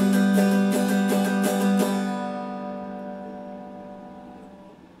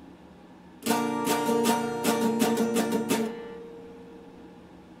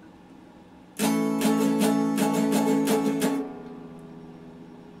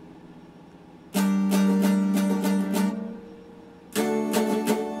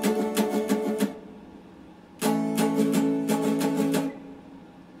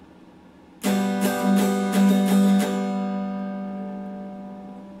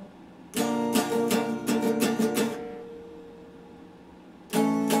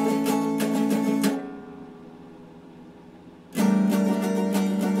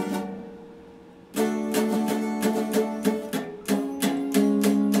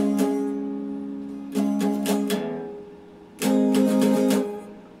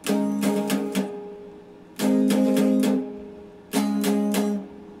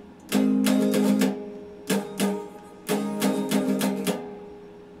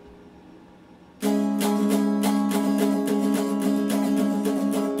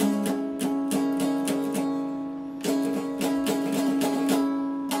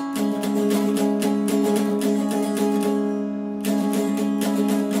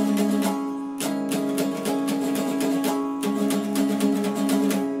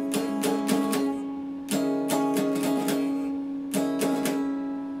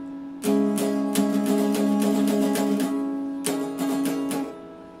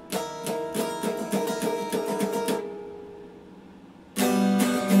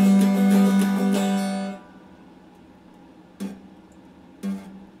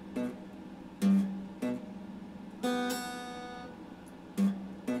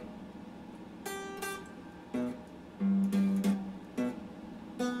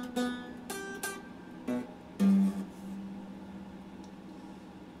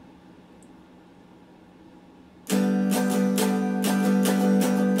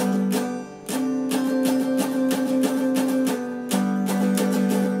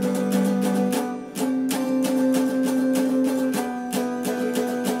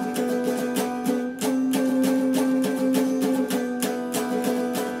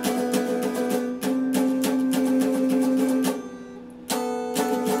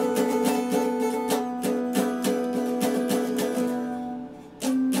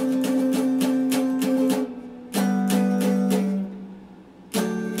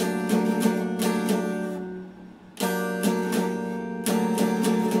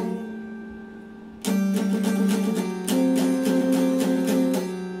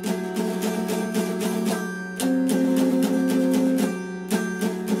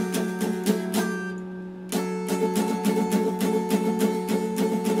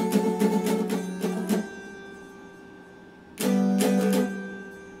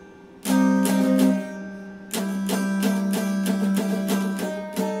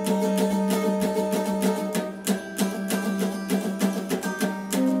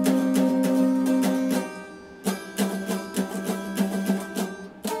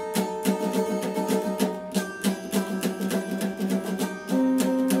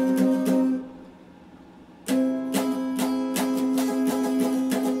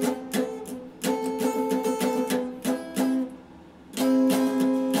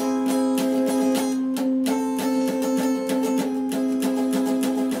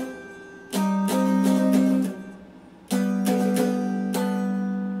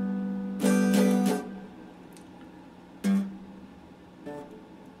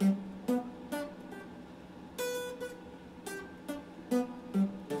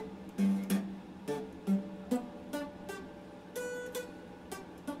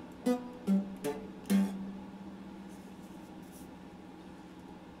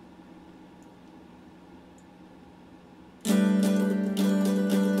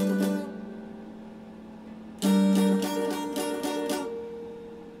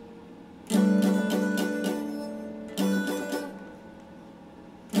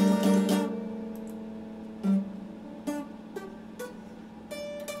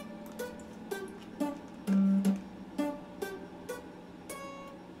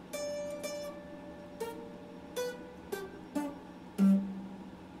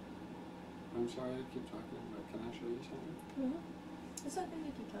 sorry I keep talking, but can I show you something? Mm-hmm. It's not good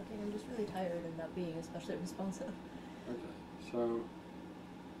to keep talking. I'm just really tired and not being especially responsive. Okay, so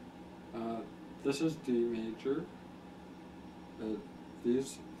this is D major.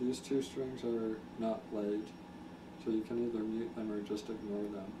 These two strings are not played, so you can either mute them or just ignore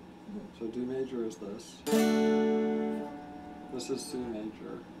them. Mm-hmm. So D major is this. This is C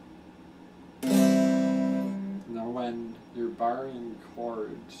major. Now when you're borrowing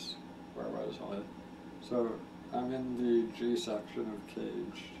chords, where was I? So I'm in the G section of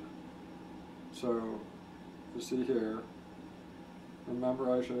Caged. So you see here,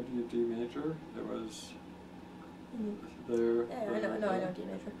 remember I showed you D major? It was there. Yeah, I know D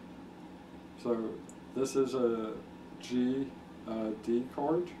major. So this is a G D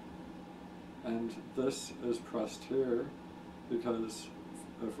chord, and this is pressed here because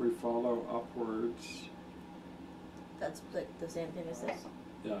if we follow upwards, that's like the same thing as this.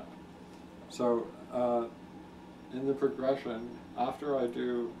 yeah. So in the progression, after I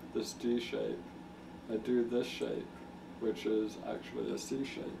do this D shape, I do this shape, which is actually a C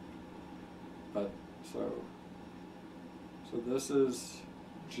shape. But so this is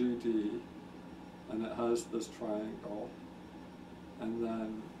GD, and it has this triangle, and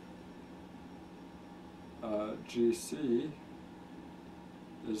then GC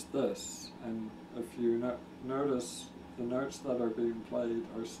is this, and if you notice, the notes that are being played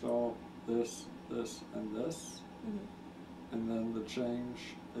are still this, this, and this, and then the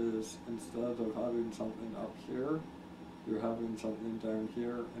change is instead of having something up here, you're having something down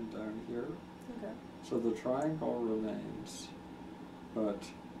here and down here. Okay. So the triangle remains, but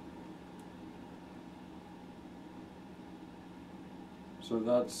so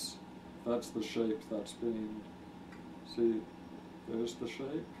that's the shape that's being, see, there's the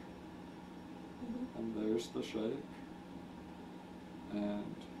shape, and there's the shape,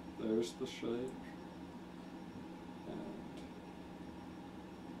 and there's the shape, and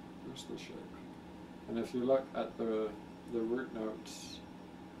there's the shape. And if you look at the root notes,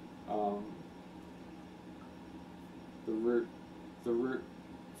 the root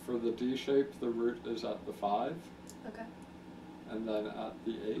for the D shape, the root is at the 5. Okay. And then at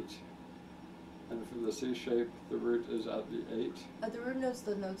the 8. And for the C shape, the root is at the 8. Are the root notes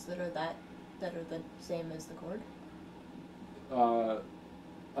the notes that are the same as the chord?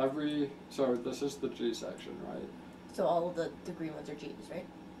 So this is the G section, right? So all of the green ones are G's, right?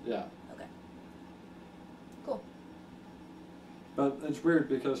 Yeah. Okay. Cool. But it's weird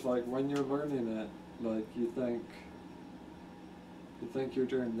because like when you're learning it, like you think you're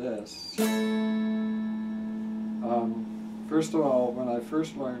doing this. First of all, when I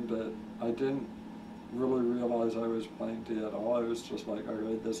first learned it, I didn't really realize I was playing D at all. I was just like,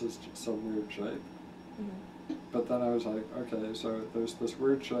 okay, this is just some weird shape. But then I was like, okay, so there's this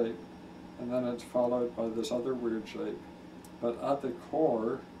weird shape, and then it's followed by this other weird shape. But at the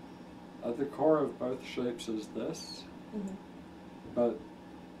core of both shapes is this. But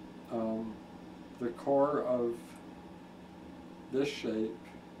the core of this shape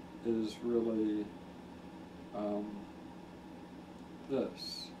is really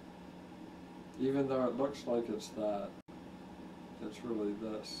this. Even though it looks like it's that, it's really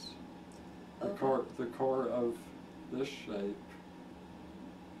this. The core of this shape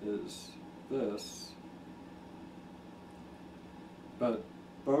is this. But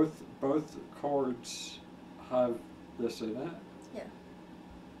both chords have this in it. Yeah.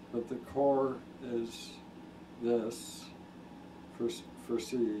 But the core is this for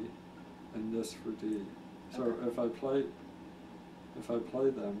C, and this for D. So Okay. if I play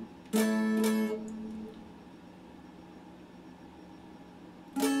them,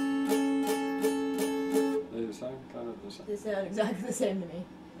 they sound kind of the same. They sound exactly the same to me.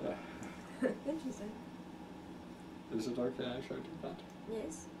 Yeah. Interesting. Is it okay I showed you that?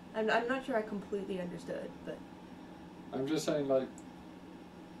 Yes. I'm not sure I completely understood, but I'm just saying, like,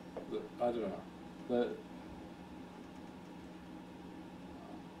 I don't know.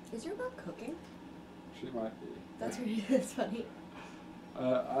 is your mom cooking? She might be. That's really that's funny.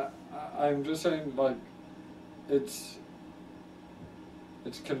 I'm just saying, like, it's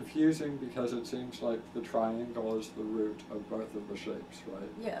confusing because it seems like the triangle is the root of both of the shapes, right?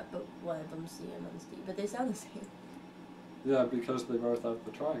 Yeah, but one of them's C and one's D, but they sound the same. Yeah, because they both have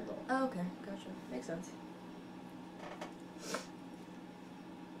the triangle. Oh, okay, gotcha. Makes sense.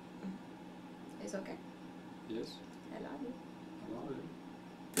 It's okay. Yes. I love you. I love you.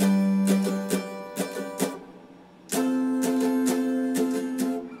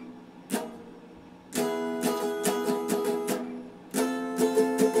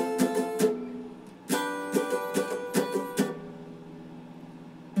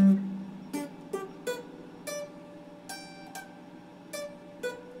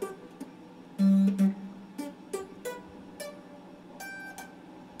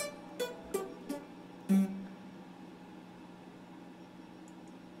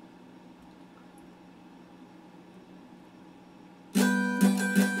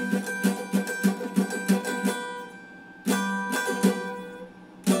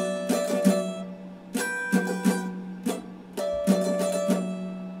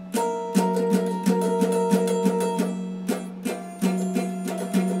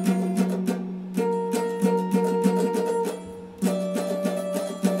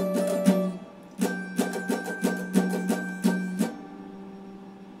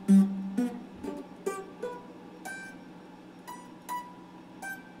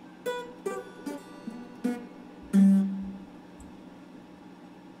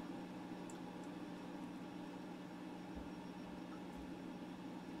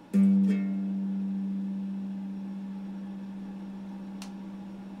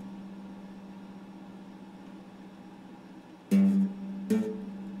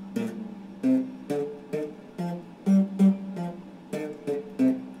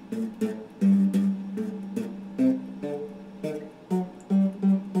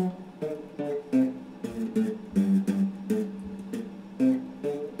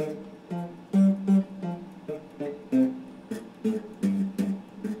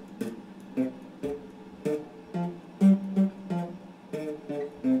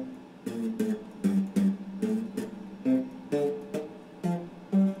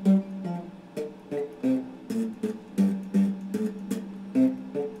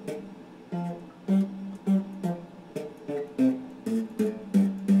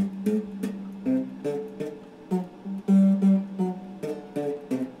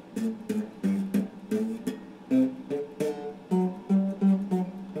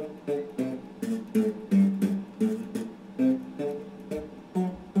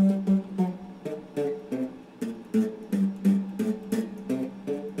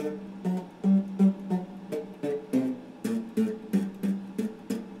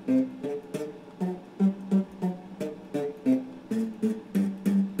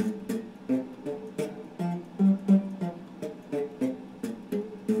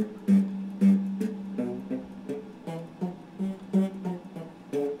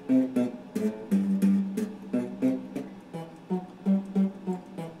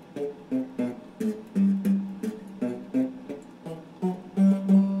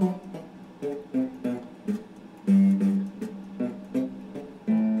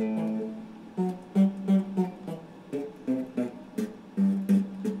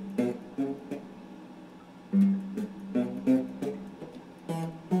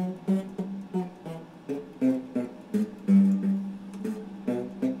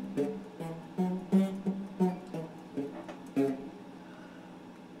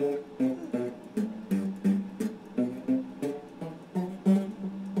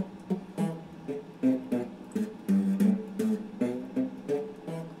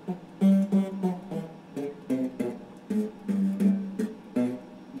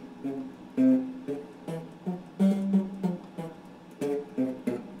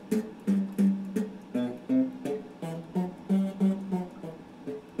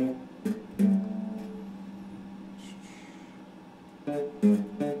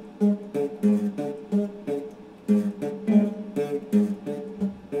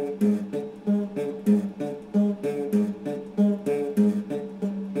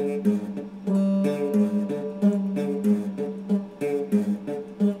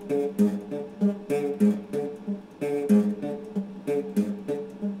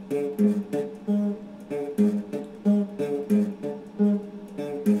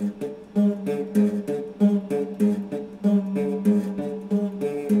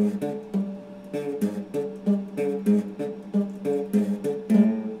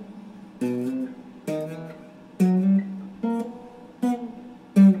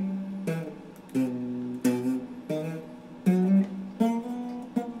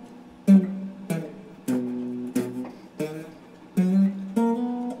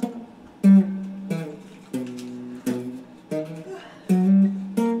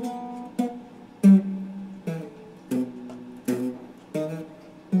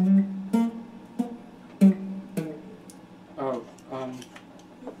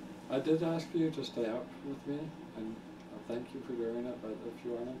 did ask you to stay up with me, and thank you for doing it, but if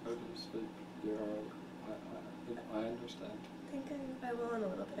you want to go to sleep, I understand. I think I will in a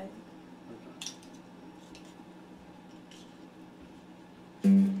little bit, I think.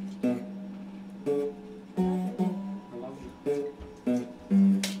 I love you.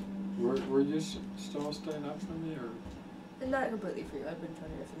 Were you still staying up for me, or? Not completely for you. I've been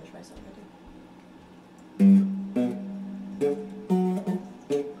trying to finish my song already.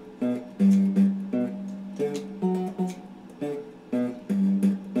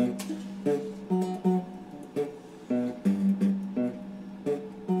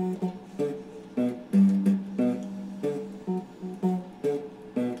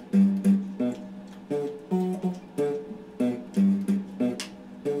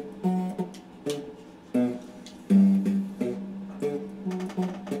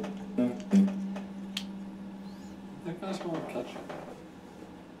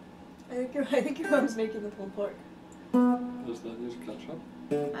 I think your mom's making the pulled pork. Does that use ketchup?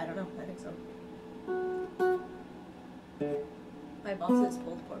 I don't know. I think so. My boss's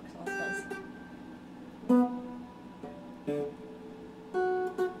pulled pork sauce does.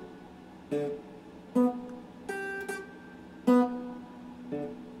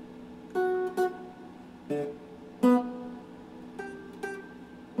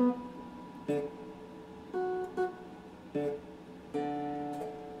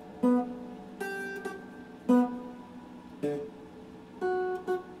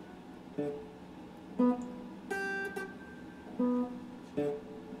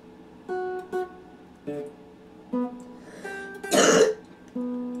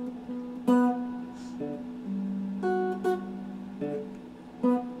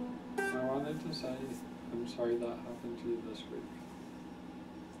 I'm sorry that happened to you this week.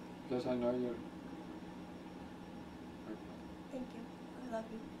 Because I know you're... Okay. Thank you. I love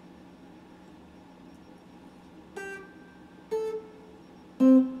you.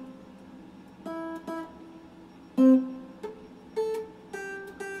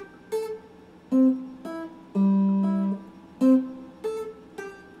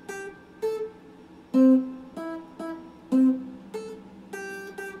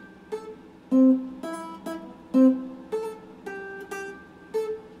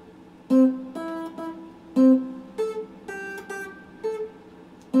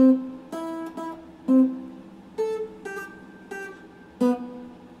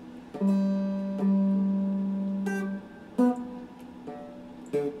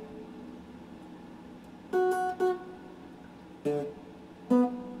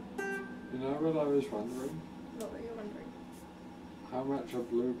 You know what I was wondering? What were you wondering? How much a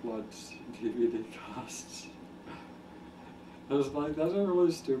Blue Bloods DVD costs? That's a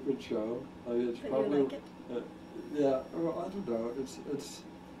really stupid show. Like it's But probably you like it? Yeah. Well, I don't know. It's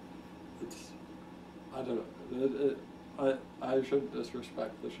I don't know. I shouldn't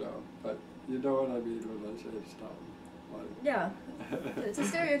disrespect the show, but you know what I mean when I say it's dumb. Like, Yeah. It's a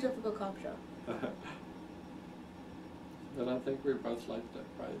stereotypical cop show. But I think we both liked it,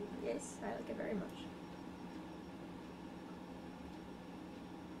 right? Yes, I like it very much.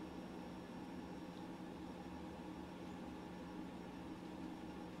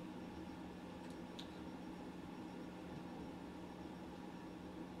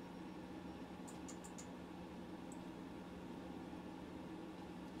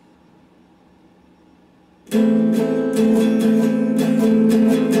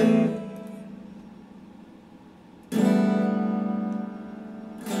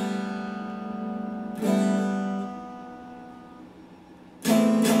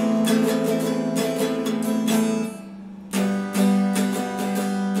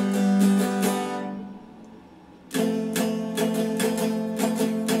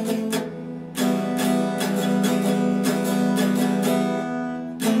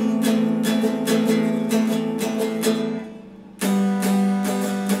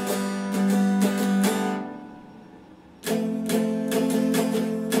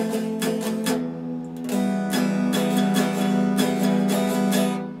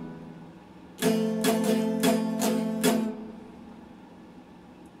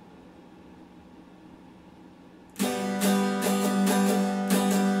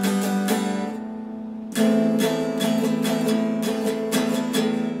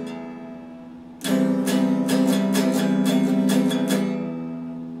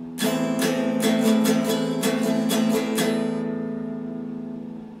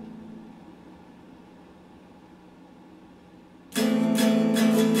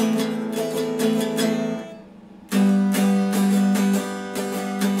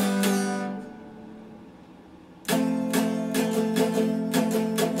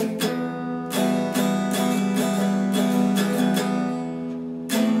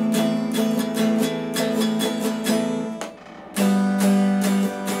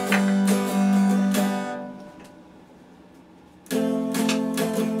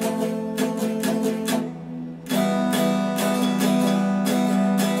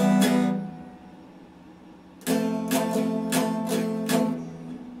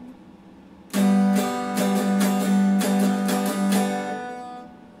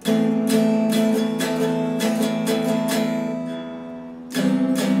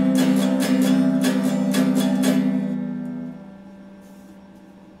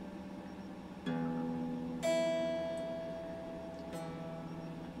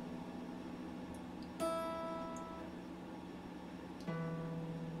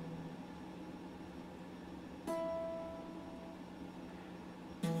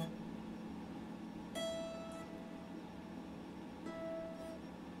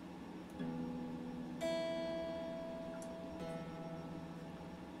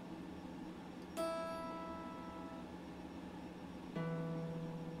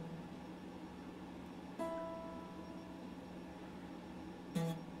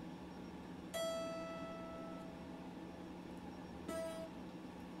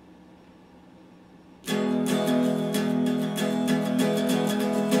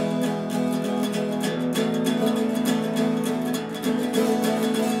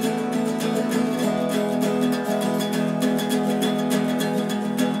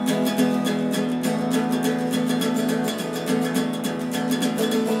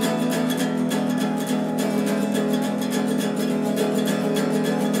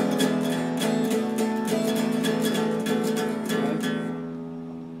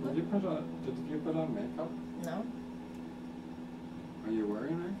 you put on makeup? No. Are you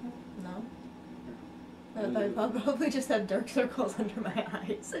wearing makeup? No. Yeah. I'll probably just have dark circles under my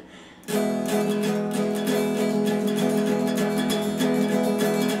eyes.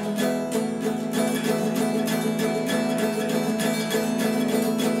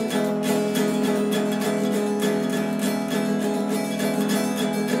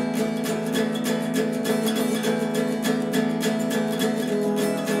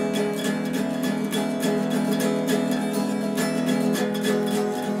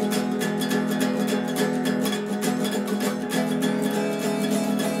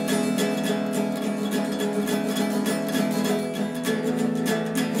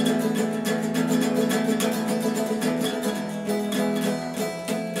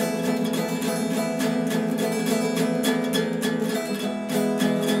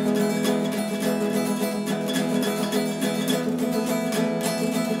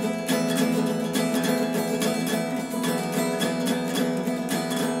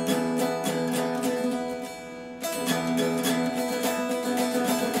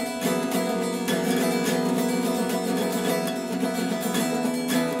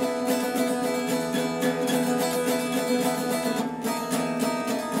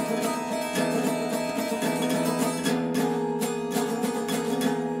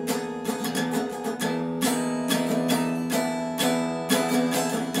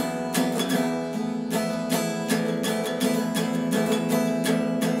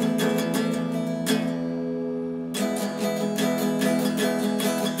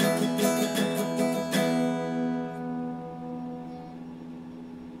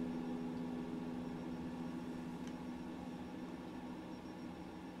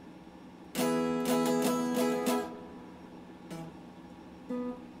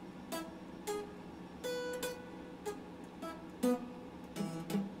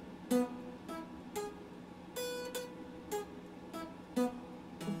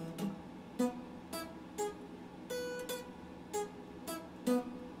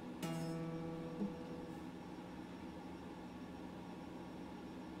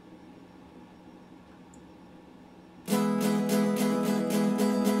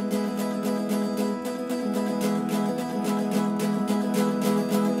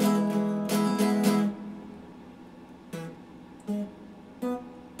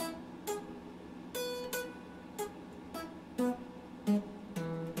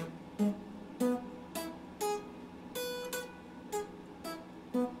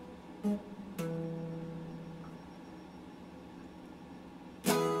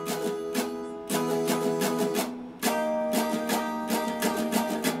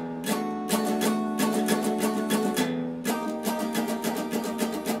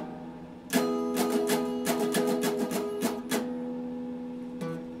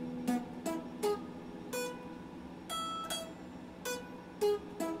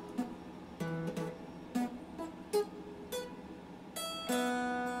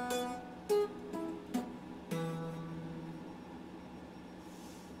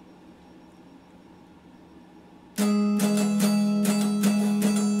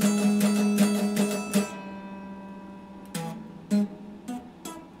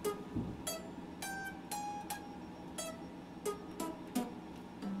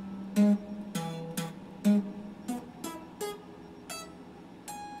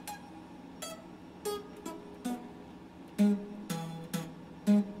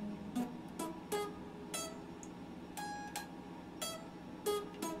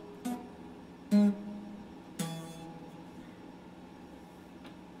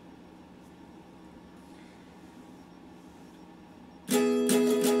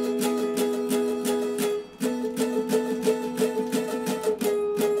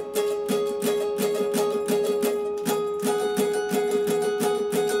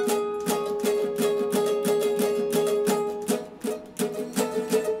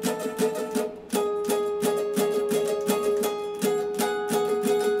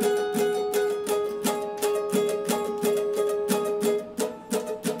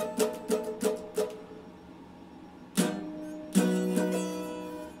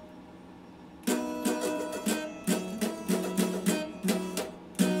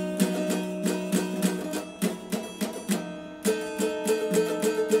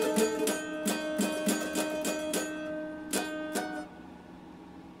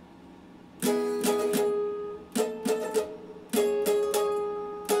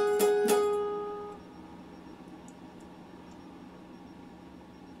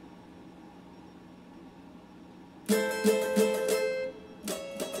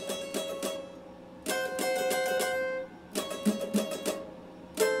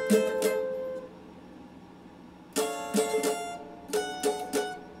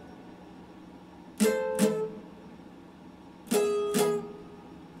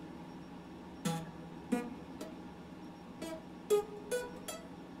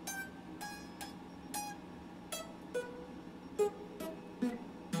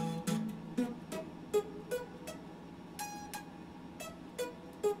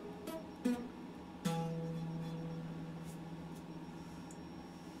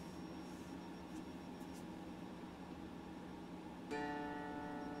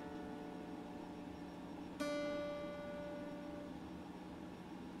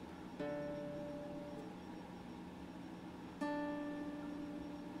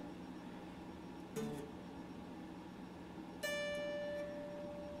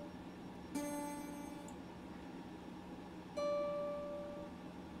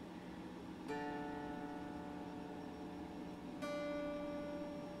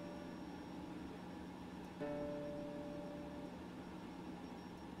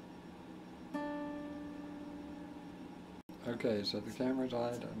 Okay, so the camera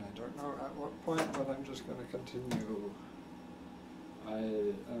died, and I don't know at what point, but I'm just going to continue. I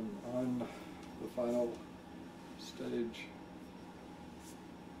am on the final stage.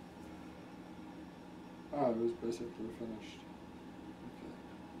 Oh, it was basically finished.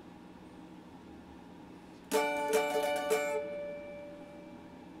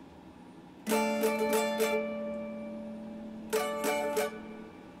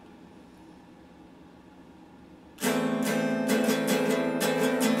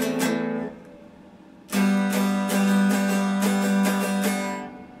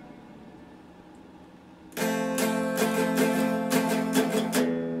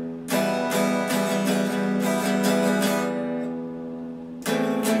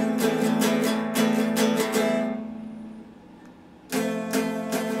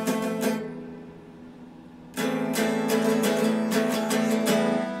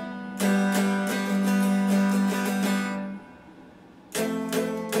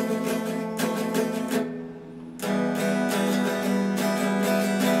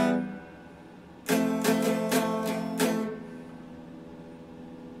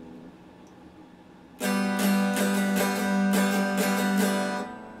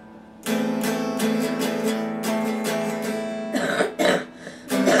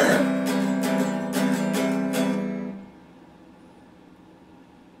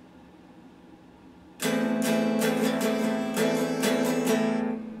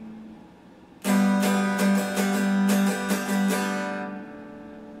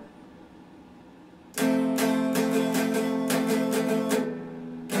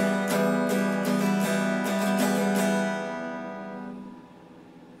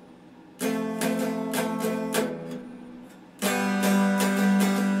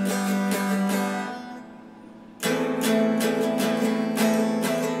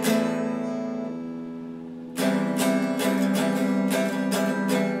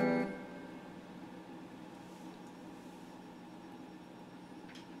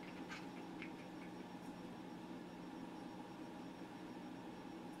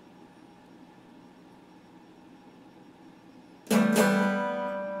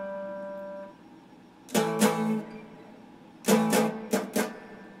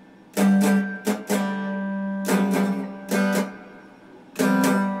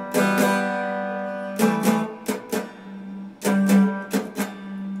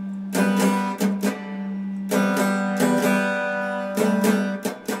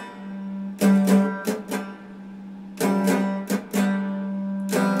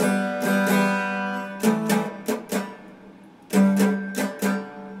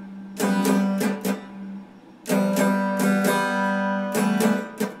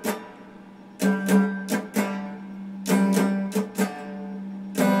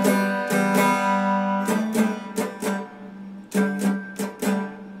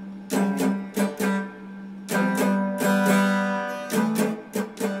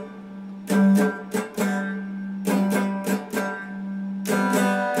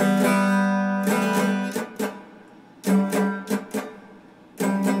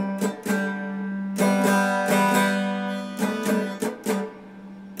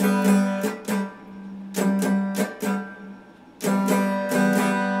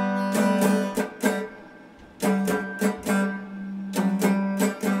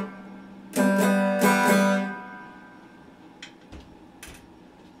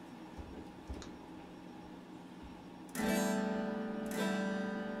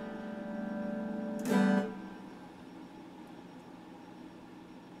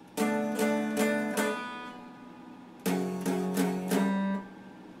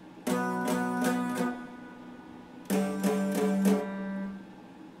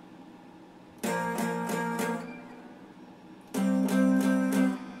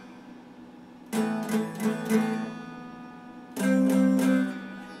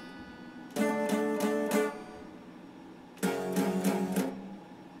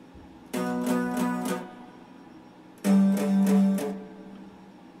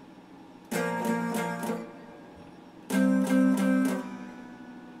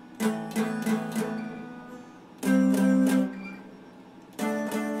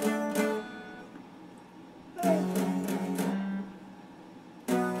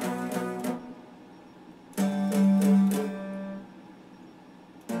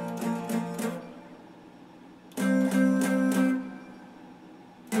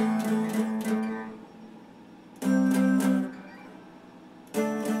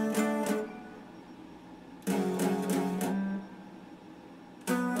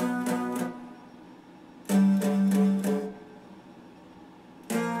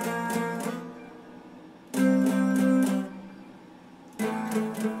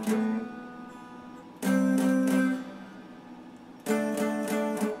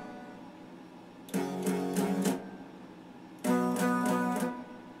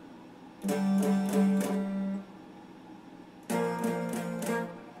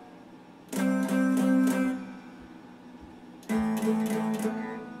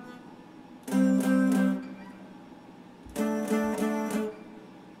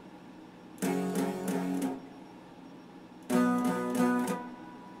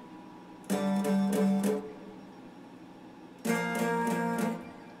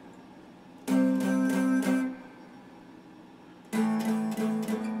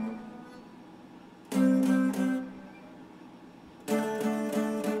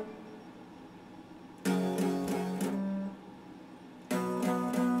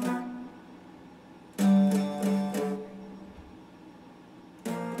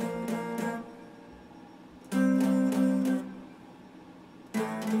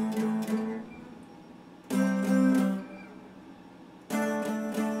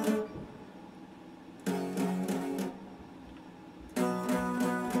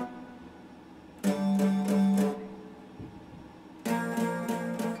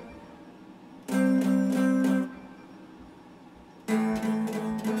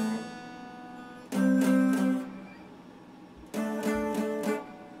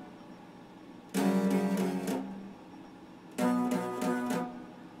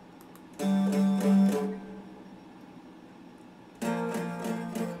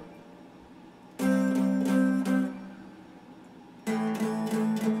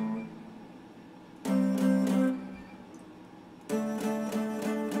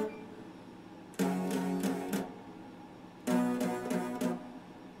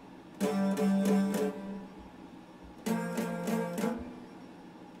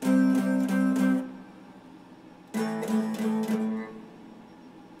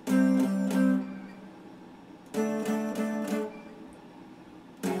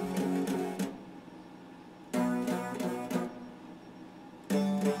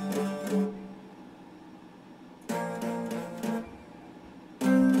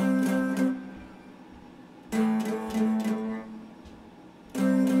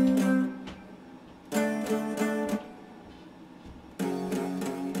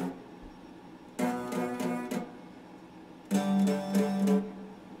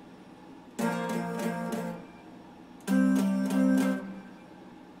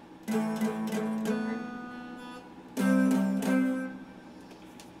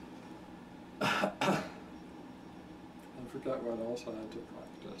 also had to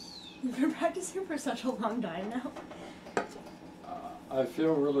practice. You've been practicing for such a long time now. I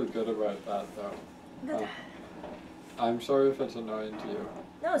feel really good about that, though. Good. I'm sorry if it's annoying to you.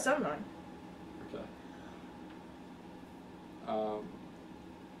 No, it's not annoying. Okay.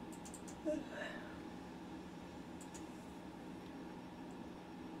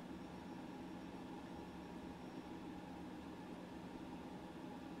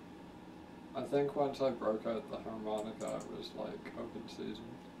 I think once I broke out the harmonica, it was like open season.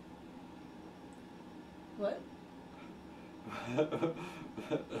 What?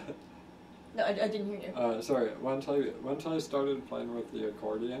 No, I didn't hear you. Sorry. Once I started playing with the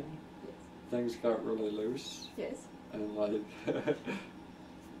accordion, Yes. things got really loose, Yes. and like.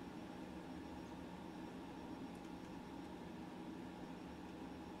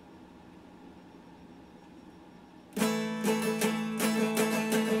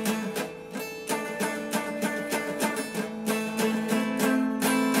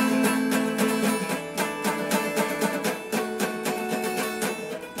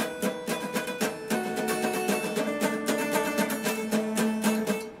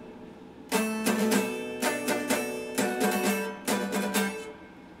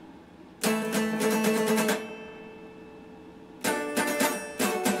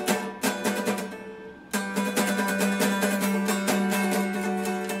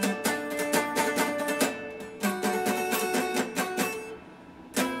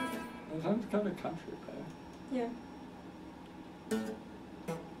 It sounds kind of country, Yeah.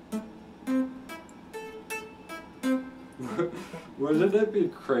 Wouldn't it be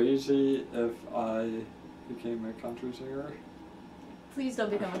crazy if I became a country singer? Please don't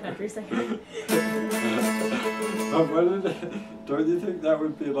become a country singer. Don't you think that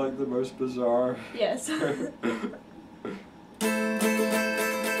would be like the most bizarre? Yes.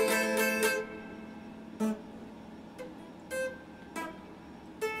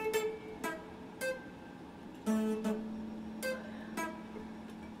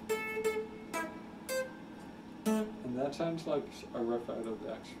 And that sounds like a riff out of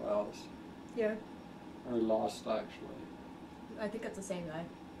the X-Files. Yeah. Or Lost, actually. I think it's the same guy.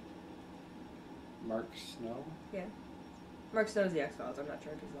 Mark Snow? Yeah. Mark Snow's the X-Files. I'm not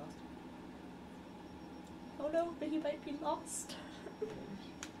sure if he's lost. Oh no, but he might be lost.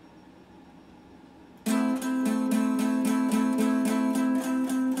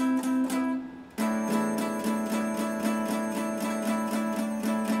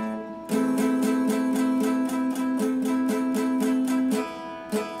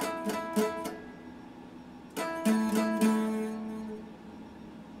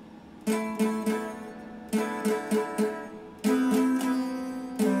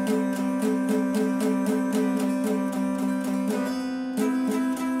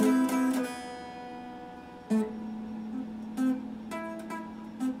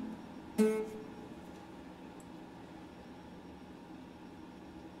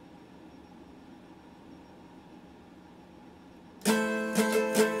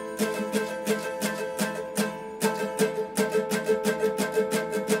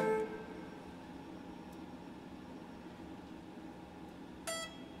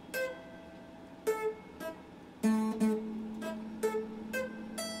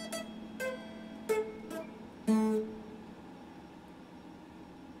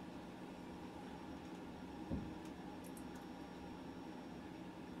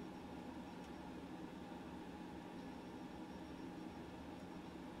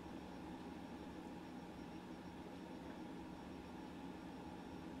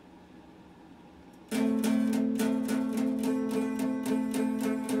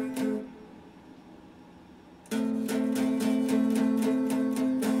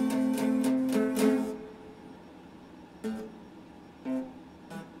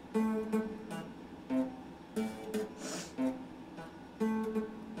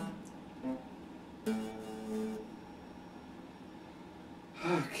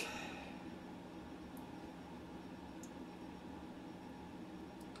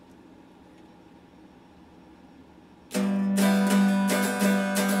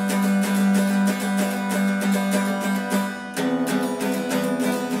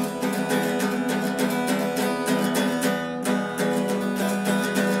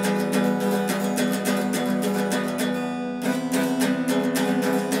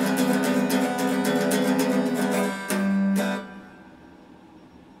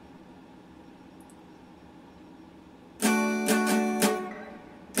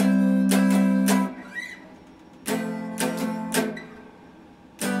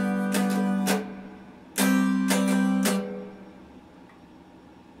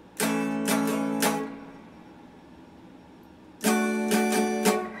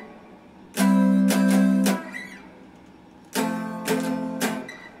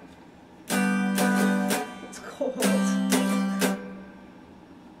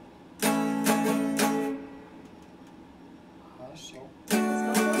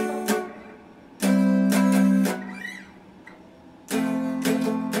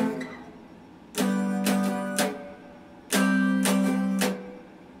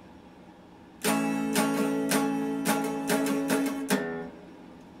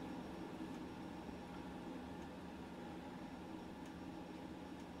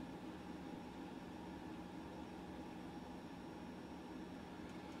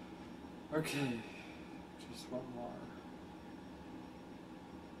 Okay, just one more.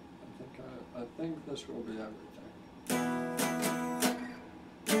 I think this will be everything.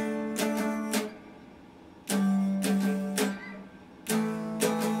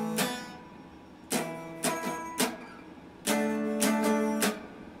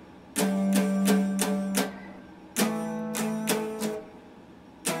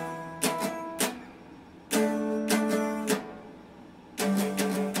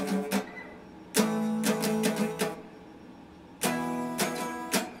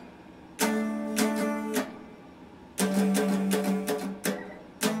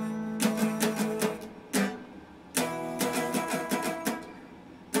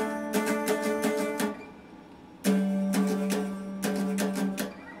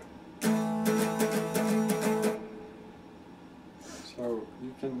 So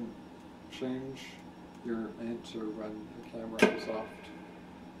you can change your answer when the camera is off,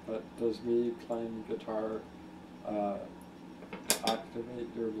 but does me playing guitar activate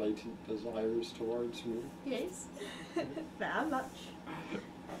your latent desires towards me? Yes. Very much.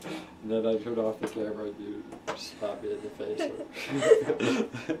 And then I turn off the camera and you slap me in the face.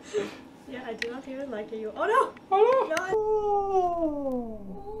 Yeah, I do not even like you. Oh no! Oh no! No!